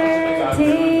 dear T.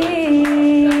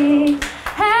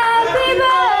 Happy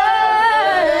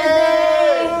birthday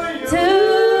to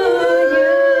you.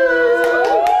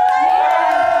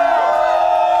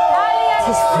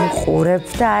 ის ვუყურებ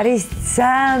და არის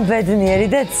ძალიან ბედნიერი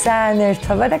და ძალიან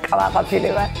ერთობა და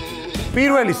კალაყაფილი ვარ.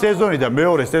 პირველი სეზონი და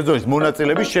მეორე სეზონის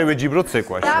მონაწილეები შევეჯიბროთ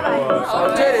ცეკვაში.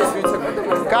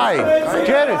 კაი,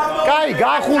 ჯერეთ, კაი,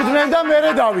 გახურდნენ და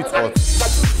მერე დავიწყოთ.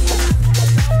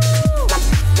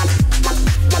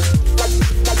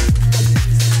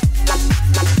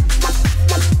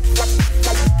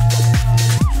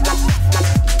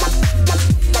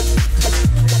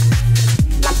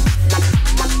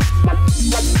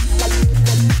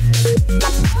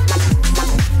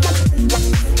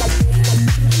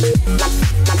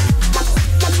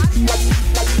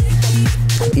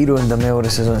 პირველი და მეორე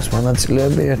სეზონის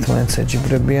მონაწილეები ერთმანეთს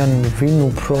ეჯიბრებიან, ვინ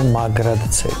უფრო მაგრად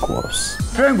ცეკვავს.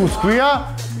 ჩვენ გულს ქვია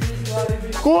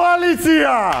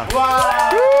კოალიცია.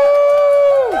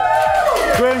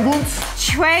 ჩვენ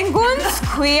გულს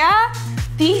ქვია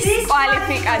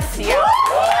დისკვალიფიკაცია.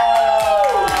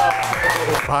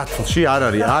 ბათლში არ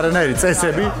არის არანაირი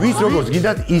წესები, ვის როგორც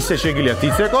გინდათ ისე შეგიძლიათ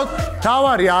იცეკოთ.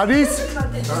 თავარი არის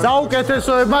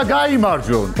საუკეთესოებმა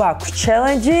გაიმარჯვონ. გვაქვს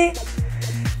ჩელენჯი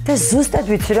და ზუსტად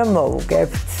ვიცი რომ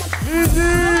მოვუგებთ.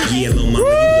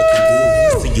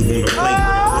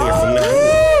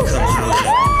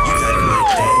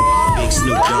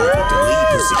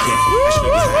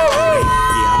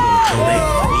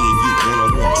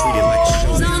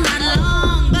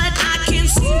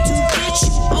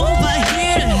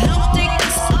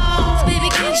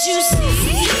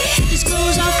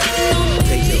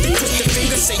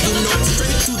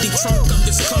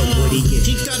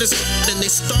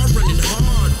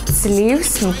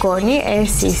 ძლივს მგონი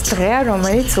ეს ის დღეა,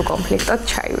 რომელიც უკონფლიქტოდ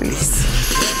ჩაივლის.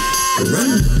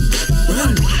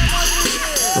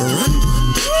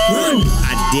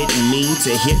 I didn't mean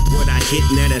to hit what I hit.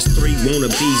 Now that's 3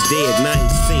 wannabes dead, 9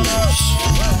 seen.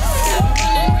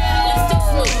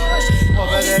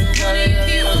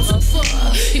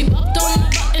 He popped on my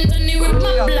buttons and he ripped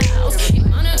my blouse. He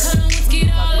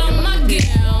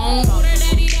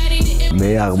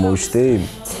აღმოჩნდი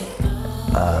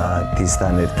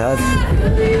დისთან ერთად.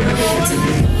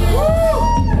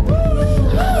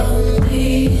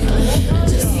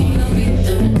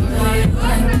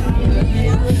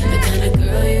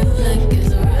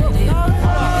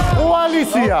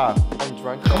 კოალიცია.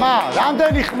 ხმა,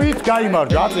 რამდენი ხმით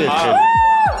გაიმარჯვა? აწიეთ ხელი.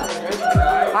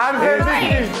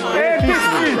 ერთი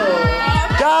ხმით.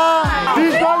 და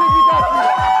დისკვალიფიკაცია.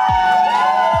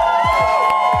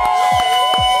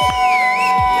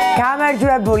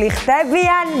 გამარჯვებული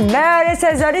ხდებიან მეორე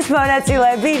სეზონის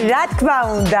მონაწილეები, რა თქმა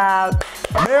უნდა.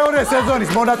 მეორე სეზონის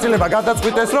მონაწილეობა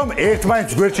გადაწყვიტეს, რომ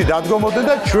ერთმანეთს გვერდში დადგომოდნენ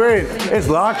და ჩვენ ეს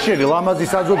ლაქშერი ლამაზი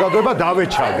საზოგადოება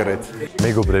დავეჩაგრეთ.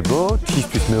 მეგობრებო,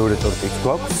 თისთვის მეორე ტორტიც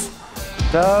გვაქვს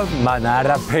და მან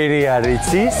არაფერი არ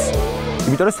იცის,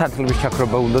 იმიტომ რომ სანთლების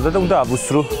ჩაქრობა უნდა და უნდა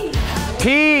აბუსრო.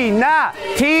 თინა!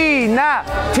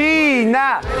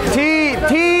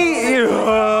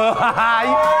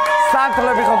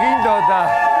 სანთლები ხო გინდოდა?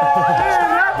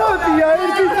 რატოია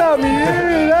ერთი წამი?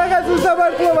 რაღაც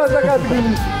უსამართლობას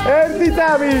აკეთებს. ერთი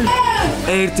წამი.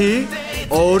 1 2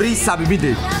 3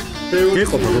 მიდე.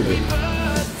 გეყოფა როგორ?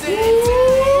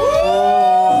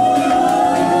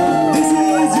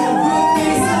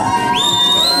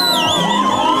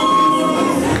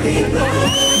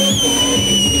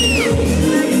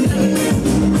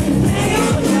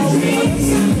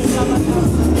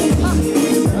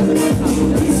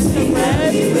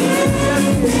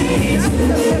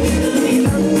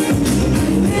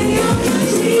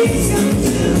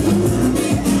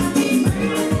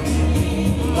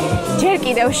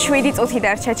 კიდევ 7 წუთი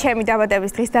დარჩა ჩემი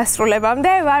დაბადების დღის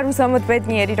დასრულებამდე. ვარ უზომოდ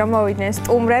ბედნიერი, რომ მოვიდნენ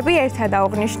სტუმრები, ერთად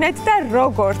აღვნიშნეთ და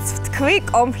როგორც ვთქვი,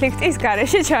 კონფლიქტის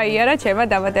გარეშე ჩაიარა ჩემმა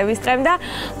დაბადების დღემ და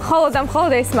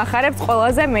მხოლოდ ეს მახარებს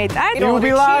ყველაზე მეტად.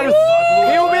 იუბილარს!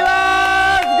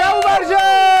 გაუმარჯო!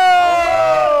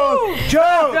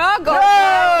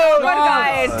 როგორ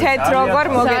გაერთეთ, როგორ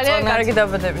მოგეწონათ. ძალიან კარგი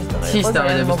დაბადების დღე. ის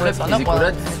დაბადების დღე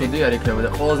ფიზიკურად ცივი არ იქნებოდა.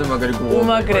 ყველაზე მაგარი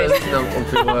გულმაგრელი.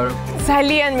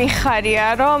 ძალიან მიხარია,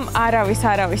 რომ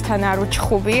არავისთან არ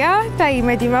უჩხუბია და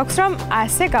იმედი მაქვს, რომ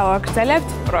ასე გავაგრძელებთ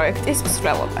პროექტის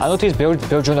მსვლელობას. ანუ ის ბევრი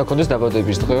ჯონა კონდეს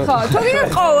დაბადების დღე. ხო, თუ ვიღა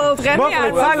ყოველ დღე მე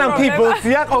არ ვარ. სანამ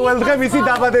people's-ია ყოველ დღე მისი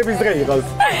დაბადების დღე იყოს.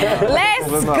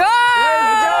 Let's go!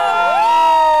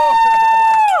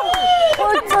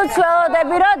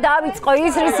 უცველოდები რომ დავიწყო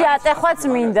ის რისი აწეხვაც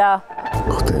მინდა.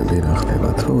 ხტები რა ხდება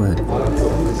თუ ვერ?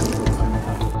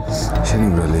 შენ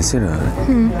უბრალესი რა არის?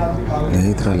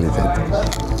 ნეიტრალიტეტი.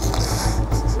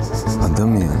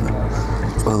 ადამიანი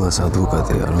ყველას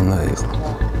ადვოკატი არ უნდა იყო.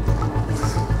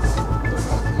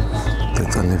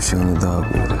 დეტალებში უნდა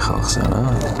დააკვირდე ხალხს რა.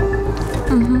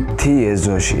 თი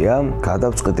ეზოშია,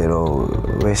 გადავწყვიტე რომ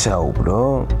ვესაუბრო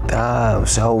და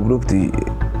ვსაუბრობ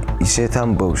ისეთ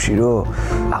ამბავში, რომ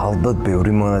ალბათ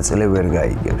ბევრი მონაწილე ვერ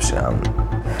გაიგებს რა.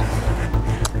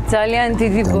 ძალიან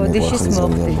დიდი ბოდიშის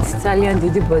მოხდით. ძალიან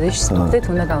დიდი ბოდიშის მოხდით,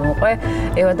 უნდა გამოყვე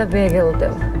ევა და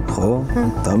ბეგელოდებ. ხო?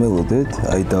 დამელოდეთ?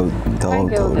 აი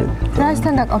დავამთავრე.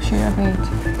 რასთან დაკავშირებით?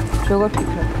 როგორ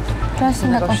ფიქრობ? რასთან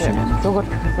დაკავშირებით? როგორ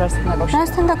ფიქრობ?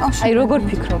 რასთან დაკავშირებით? აი როგორ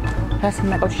ფიქრობ? რასთან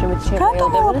დაკავშირებით შეიძლება? რატო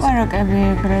ლაპარაკები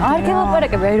ეგრეთ? არ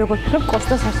გელაპარაკები, აი როგორ ფიქრობ?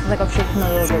 კოსტას რასთან დაკავშირებით უნდა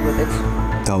ველოდებოდეთ?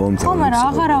 დავამთავრე. ხო, მაგრამ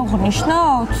აღარ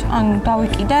აღვნიშნოთ? ანუ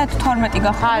დავიკიდეთ 12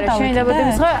 გახდა და დავიკიდეთ. შენ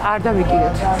დაბადების დღე არ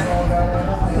დავიკიდეთ.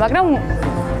 მაგრამ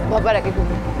ლაპარაკები.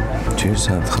 ჯერ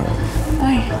სათხარ.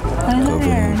 აი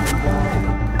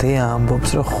დეა ამბობს,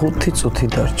 რომ 5 წუთი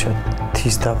დარჩა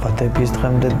თის დაბადების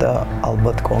დღემდე და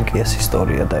ალბათ კონკიას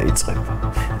ისტორია დაიწყება.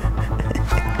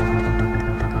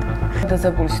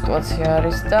 დაძაბული სიტუაცია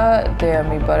არის და დეა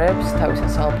მიბარებს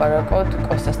თავისას ალაპარაკოთ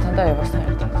კოსტასთან და ევასთან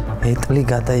ერთად. ეტლი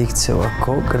გადაიქცევა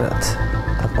გოგრად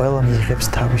და ყველა მიიღებს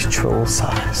თავის ჩვეულ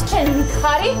სახეს. შენ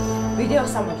მითხარი ვიდეო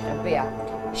სამოჭრებია.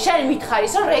 შენ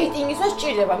მითხარის რომ რეიტინგისთვის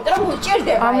სჭირდება, იმიტომ რომ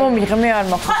უჭირდება. ამომიღე მე არ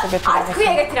მახსოვს ეგეთი რაღაცა. არ თქვი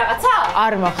ეგეთი რაღაცა?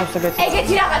 არ მახსოვს ეგეთი.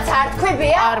 ეგეთი რაღაცა არ თქვი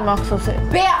ბეა? არ მახსოვს.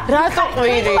 ბეა, რატო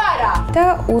ყვირი? და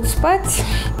უცბად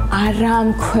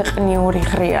არამქვეყნიური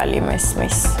ღრიალი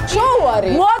მესმის. შოუ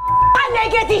არის. ან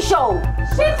ეგეთი შოუ.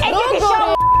 ეგეთი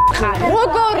შოუ.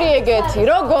 როგორი ეგეთი?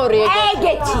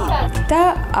 ეგეთი. და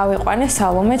ავიყვანე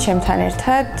სალომე ჩემთან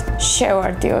ერთად,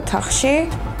 შევარდი ოთახში.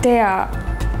 დეა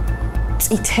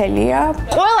წითელია.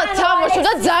 ყველა თამაშო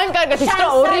და ძალიან კარგად იცით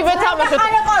რომ ორივე თამაშო.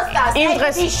 იმ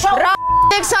დღეს რა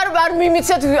ექს არ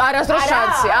მიმიცეთ არასდროს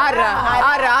შანსი.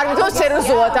 არ მithობს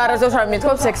სერიოზულად, არასდროს არ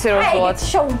მithობს სერიოზულად.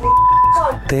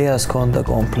 დეას ჰქონდა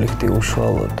კონფლიქტი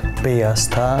უშუალოდ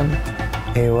ბეასთან,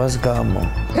 ევას გამო.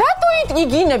 რატო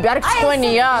იგინები? არ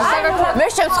გწვენია? მე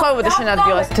შევცხოვებოდი შენ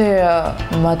ადგილას. დეა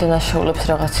მადანაშაულებს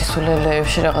რაღაც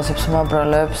სისულელეებში, რაღაცებს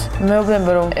მაბრალებს.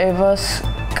 მეუბნები რომ ევას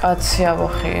კაცი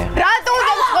ავახია. რატო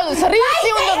უნდა ხალხს რისი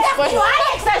უნდა თქვენ?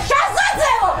 ალექსა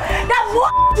შეზოძებო და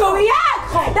მოჯოვი აქ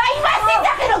და იმას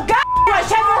იცახი რომ გავა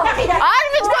შემოგახი და არ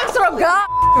მithქვენს რომ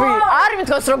გავი, არ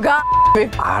მithქვენს რომ გავი.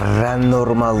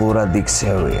 არანორმალურად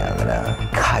იქცევიან რა.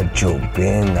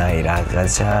 ქაჯობენ აი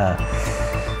რაღაცა.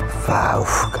 ვაუ,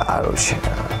 კაროშე.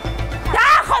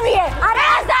 დაახომიე, არა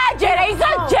საჯერე,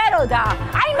 ისა ჯეროდა.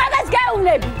 აი მაგას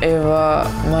გაუნები. ევა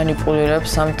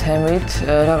манипулირებს ამ თემით,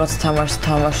 რაღაც თამაშს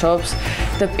თამაშობს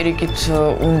და პირიქით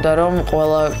უნდა რომ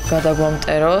ყველა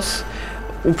გადაგვამტეროს,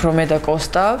 უფრო მე და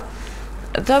კოსტა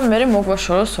და მე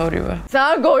მოგვაშოროს ორივე.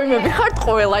 ძალიან გოიმები ხართ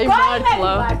ყველა, აი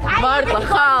მართლა. მართლა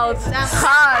ხალხ.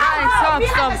 ხარ. აი,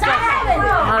 სტოპ.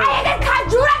 აი ეგ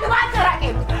ქაჯურად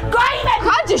ვატრაკებ. გოიმები.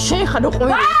 ხაჯი შეიხანო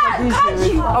ყვირი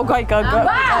ხაჯი. აუ გაიგაგა.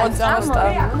 ოწასტა.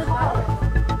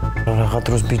 რაღა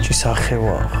დროს ბიჭის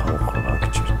ახევა ხალხო რა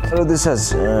გჭირდა. როდესაც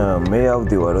მე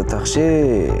ავდივარ ოთახში,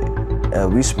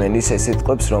 ვისმენ ის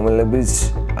სიტყვებს, რომლებიც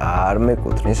არ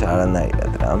მეკუთვნის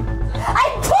არანაირად რა. აი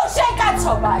ფუშე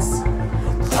კაცობას.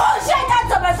 ფუშე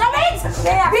კაცობას, რომელიც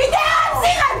ვიდეოებს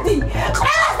იღებდი.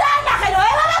 ყველას დაანახე რომ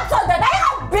ელა მოგწონდა და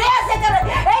ეხა ბეას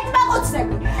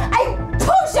ეთმაკოცნები. აი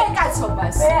ფუშე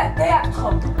კაცობას. ბეა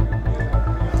ხომ.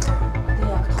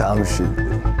 დამშვიდდი.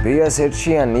 ბეას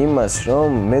ერჩიან იმას, რომ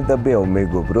მე და ბეა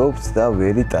მეგობრობთ და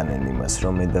ვერ იტანენ იმას,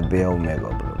 რომ მე და ბეა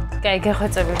მეგობრობთ. კაი,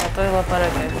 გეხვეწები რატო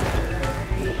ელაპარაკები?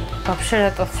 ვაფშე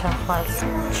რატო ცახვალს?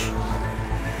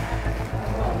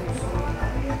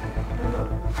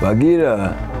 ბაგირა.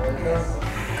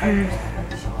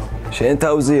 შენ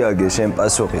თავზე აგე, შენ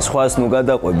პასუხი, სხვას ნუ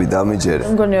გადაყვები დამიჯერე.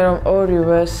 მგონია რომ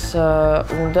ორივეს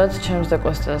უნდათ ჩემს და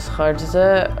კოსტას ხარჯზე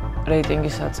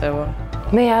რეიტინგის აწევა.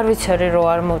 მე არ ვიცარი რომ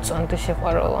არ მოწონდი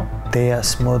სიყვარულო. დეას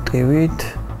მოტივით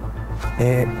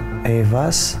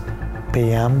ევას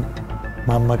ბეამ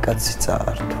მამაკაცი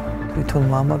წაართო. თვითონ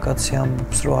მამაკაცი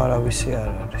ამბობს რომ არავისი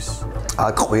არ არის.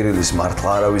 აქ ყვირილის მართლა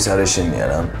არავის არ ეშენია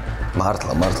რა.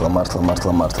 მართლა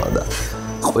და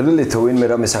ყვირილი თუ ვინმე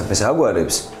რამე საქმეს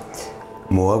აგვარებს,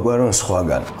 მოაგვარონ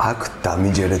სხვაგან. აქ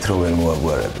დამიჯერეთ რომ ვერ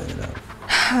მოაგვარებენ რა.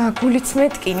 გულიც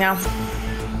მეტკინა.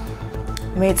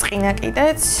 მეწყინა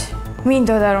კიდეც.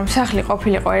 მინდოდა რომ სახლი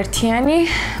ყოფილიყო ერთიანი,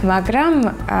 მაგრამ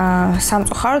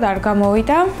სამწუხაროდ არ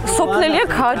გამოვიდა. სოფლელია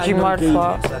ქარჯი მართლა.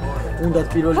 უნდათ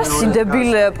პირველი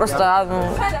სინდებილე, პროსტა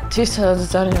თისაც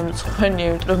ძალიან მწვენია,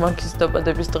 იმიტომ რომ მაგის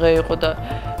დაბადების დღე იყო და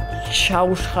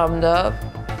ჩაუშხამდა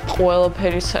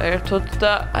ყველაფერი საერთოდ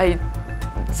და აი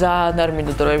ძალიან არ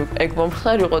მინდოდა რომ ეგ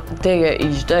მომხდარიყო. დეა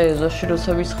იჯდა ეზოში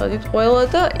როცა ვისხადით ყველა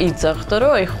და იძახდა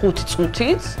რომ აი 5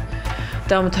 წუთით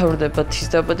დამთავრდება თის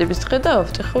დაბადების დღე და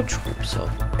ავტეხავ ჩხუბსო.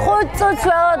 5 წუთს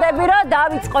ველოდები რომ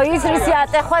დავიწყო ის რისი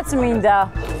ატეხვაც მინდა.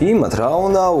 იმათ რა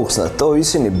უნდა აუხსნათ, თო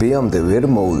ისინი ბიამდე ვერ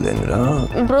მოვლენ რა.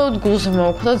 უბრალოდ გულზე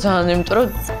მოვხდა ძალიან, იმიტომ რომ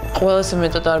ყველაზე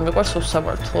მეტად არ მიყვარს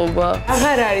უსამართლობა.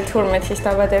 აღარ არის 12-ის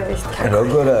დაბადების დღე.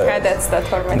 როგორ არის? გადაცდა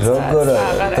 12 საათს. როგორ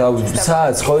არის? და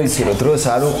საათს ხო იცი რომ დროს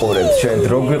არ უყურებთ ჩვენ,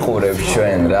 დრო გვიყურებთ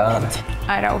ჩვენ რა.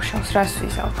 არა უშავს რას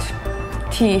ვიზავთ.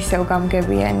 თი ისევ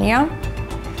გამგებიანია.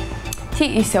 თი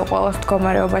ისევ ყველას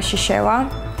მდგომარეობაში შევა.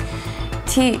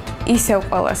 თი ისევ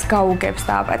ყველას გაუგებს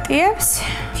და აპატიებს.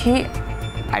 თი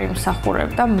არ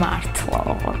იმსახურებდა მართლა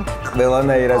ოღონდ.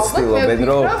 ყველანაირად ცდილობენ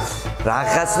რომ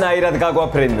რაღაცნაირად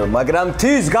გაგვაფრენდონ, მაგრამ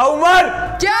თის გაუმარ!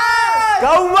 ჯერ!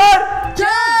 გაუმარ!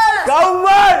 ჯერ!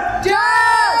 გაუმარ!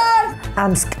 ჯერ!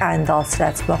 ამ სკანდალს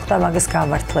რაც მოხდა, მაგის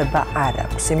გამართლება არ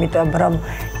აქვს, იმიტომ რომ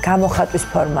გამოხატვის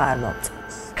ფორმა არ მომწონს.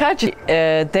 კაჭი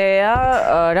დეა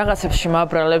რაღაცებში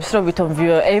მაბრალებს რომ ვითომ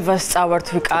ევას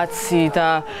წავართვი კაცი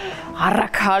და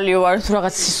არაქალიო არის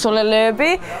რაღაც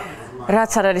სისოლელეები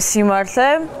რაც არ არის სიმართლე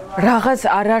რაღაც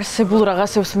არარსებულ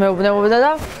რაღაცებს მეუბნებოდა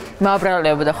და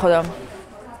მაბრალებდა ხო და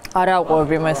არ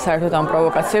აყვები მე საერთოდ ამ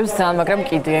პროვოკაციებს ძალიან მაგრამ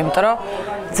კიდე იმიტომ რომ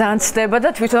ძალიან ცდება და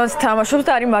თვითონაც თამაშობს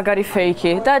და არის მაგარი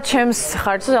ფეიქი და ჩემს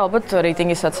ხარჯზე ალბათ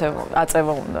რეიტინგის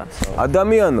აწევა უნდა.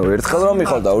 ადამიანო, ერთხელ რომ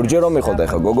მიხვალ და ორჯერ რომ მიხვალ და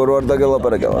ეხლა გოგო რო არ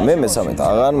დაგელაპარაკება, მე მესამედ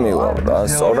აღარ მივალ და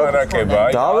სწორად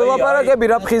დაველაპარაკები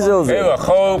რა ფხიზელზე. ევა,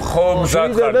 ხო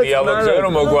მზად ხარ დიალოგზე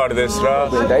რომ მოგვარდეს რა.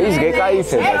 და ის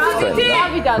გეკაიფებათ თქვენ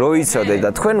და რო იცოდე და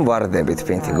თქვენ ვარდებით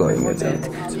ფინთი გოიმეძებით.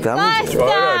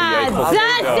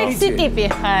 ძალიან სექსი ტიპი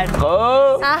ხარ.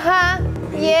 ხო? აჰა.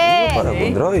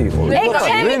 ეგ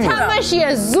ჩემი თამაშია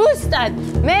ზუსტად.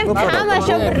 მე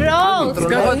ვთამაშობ როლს.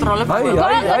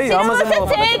 აი, ამაზე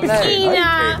მოვაპარაკე.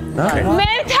 მე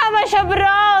ვთამაშობ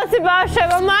როლს,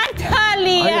 ბავშვებო,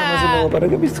 მართალია. აი, ამაზე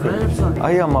მოვაპარაკების თქვენ.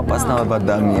 აი, ამ აპასნავება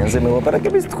ადამიანზე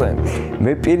მოვაპარაკების თქვენ.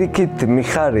 მე პირიქით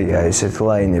მიხარია ესეთ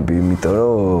ლაინები, იმიტომ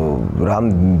რომ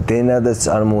რამდენადაც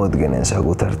წარმოადგენენ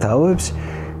საკუთარ თავებს.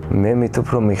 მე მით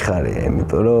უფრო მიხარია,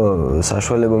 იმიტომ რომ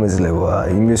საშუალება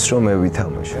მეძლევა იმის რომ მე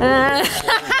ვითამაშო.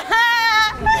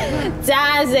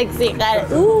 ძალიან სექსი ხარ.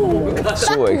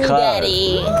 სუე ხარ.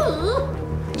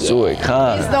 სუე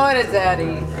ხარ. ის ნორეზე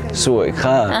არის. სუე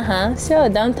ხარ. აჰა, всё,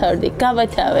 დამთავრდი.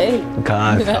 გავათავე.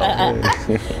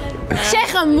 გავათავე.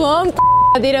 შეხა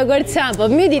მომკვდი როგორც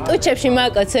ამბობ. მიდი ტუჩებში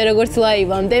მაკოცე როგორც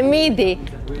ლაივამდე, მიდი.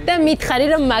 და მითხარი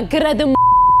რომ მაგრად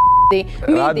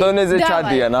რადონეზე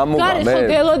ჩადიან ამუღა მე. გარე ხო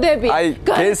გელოდებიან.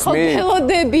 გარე ხო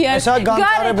გელოდებიან. ესა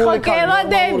გამწარებული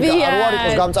გელოდებიან. არ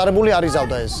არის გამწარებული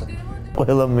არიზავდა ეს.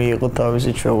 ყველა მიიღო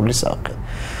თავისი ჩვეული სახე.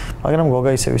 მაგრამ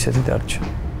გოგა ისევ ისეთი დარჩა.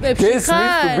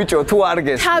 გესმით თუ ბიჭო თუ არ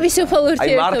გესმით. თავისუფალ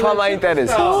ურთიერთობებში. აი მართლა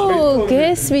მაინტერესებს.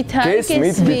 გესმით არ გესმით.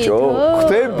 გესმით ბიჭო.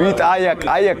 ხდებით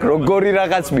აი აქ როგორი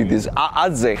რაღაც მიდის.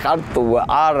 აზე ხარ თუ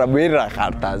არა ვერა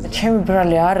ხარ აზე. ჩემი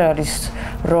ბრალი არ არის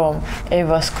რომ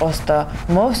ევას კოსტა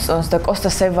მოსწონს და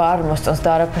კოსტას ევა არ მოსწონს და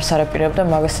არაფერს არ აპირებდა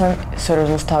მაგასთან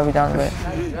Rustavიდანვე.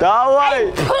 დავაი.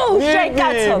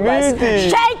 შეიკაცობას.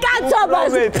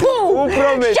 შეიკაცობას.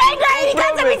 უპრომეთი. შეიკაირი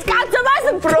კაცების კაცობას.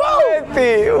 უპრომეთი.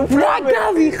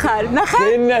 ნაგავიხარ. ნახე.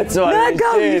 გენაცვალე.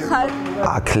 ნაგავიხარ.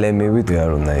 აკლემივით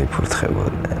არ უნდა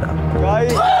იფურთხებოდნენ რა.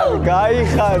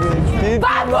 გაიხარ. დიდი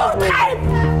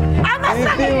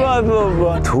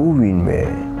მადლობა. თუ ვინმე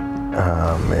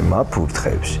მე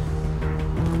მაფურთხებს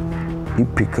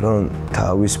იფიქრონ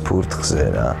თავის ფურთხზე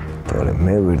რა, თორე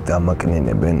მე ვერ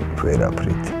დამაკნინებენ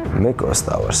ვერაფრით. მე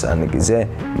კოსტა ვარ სანიკიზე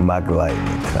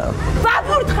მაგლაინით რა.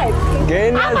 ვაფურთხებ.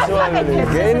 გენაცვალე.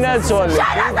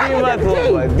 დიდი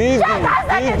მადლობა.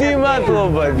 დიდი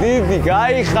მადლობა. დიდი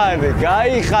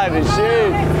გაიხარე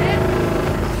შენ.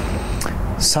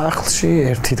 სახლში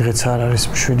ერთი დღეც არ არის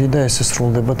მშვიდი და ესე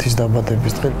სრულდება ის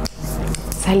დაბადების დღე.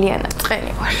 ძალიან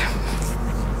აწყენი ვარ.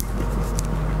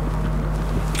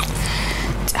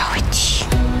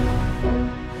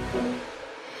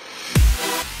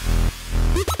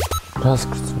 რას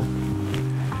გწვევ?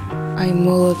 აი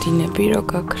მოლოდინები რო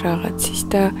გაქვს რაღაცის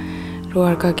და რო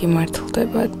არ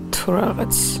გაგიმართლდება თუ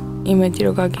რაღაც იმედი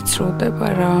რო გაგიცრულდება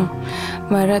რა.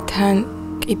 მაგრამ თან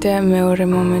კიდე მეორე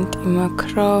მომენტი მაქვს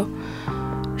რომ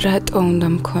რატო უნდა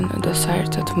მქონოდა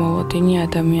საერთოდ მოლოდინი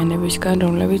ადამიანებისგან,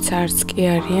 რომლებიც არც კი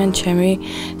არიან ჩემი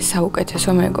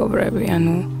საუკეთესო მეგობრები,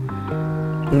 ანუ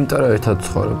იმიტომ რომ ერთად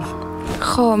ცხოვრობთ.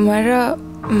 ხო, მაგრამ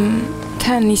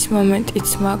თან ის მომენტიც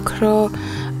მაქვს, რომ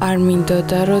არ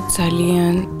მინდოდა რომ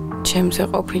ძალიან ჩემზე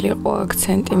ყოფილიყო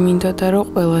აქცენტი, მინდოდა რომ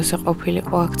ყველაზე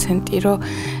ყოფილიყო აქცენტი, რომ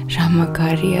რა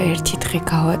მაგარია ერთი დღე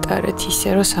გავატარეთ ისე,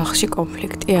 რომ სახლში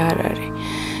კონფლიქტი არ არის.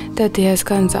 და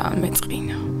დიასგან ძალიან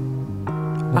მეწყინა.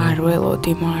 არ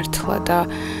ველოდი მართლა და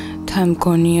თან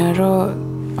მგონია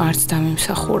რომ არც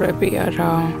დამიმსახურებია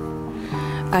რა.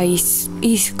 აი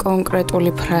ის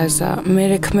კონკრეტული ფრაზა,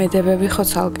 მე ქმედებები ხო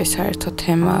ცალკე საერთო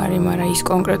თემა არის, მაგრამ ის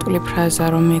კონკრეტული ფრაზა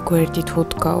რომ მე გვერდით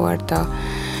უდგავარ და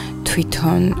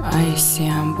თვითონ აი ესე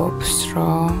ამბობს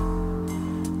რომ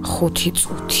 5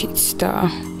 წუთიც და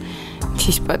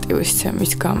თის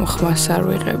პატივისცემის გამო ხმას არ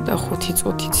ვიღებ და 5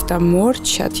 წუთიც და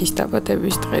მორჩა თის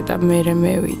დაბადების დღე და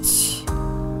მე ვიცი.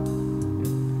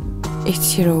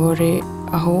 იცი როგორი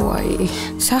აი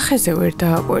სახეზე ვერ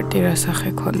დააკვირდი რა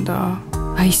სახე ქონდა.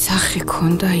 აი სახე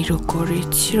ქონდა, აი როგორი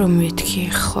იცი რომ მეთქი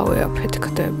ახლავე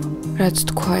აფეთქდება. რაც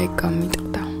თქვა ეგ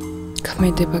გამიტყდა.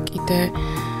 ქმედება კიდე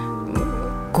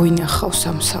გვინახავს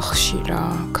ამ სახლში რა.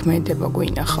 ქმედება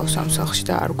გვინახავს ამ სახლში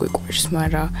და არ გვიკვირს,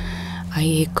 მაგრამ აი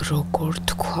ეგ როგორ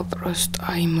თქვა პროსტ,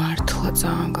 აი მართლა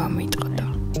ძალიან გამიტყდა.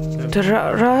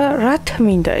 რა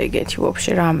თმინდა ეგეთი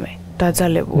ვაფშე რამე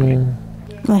დაძალებული.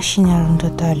 მაშინ არ უნდა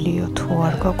დალიო თუ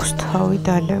არ გაქვს თავი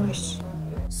დალევის.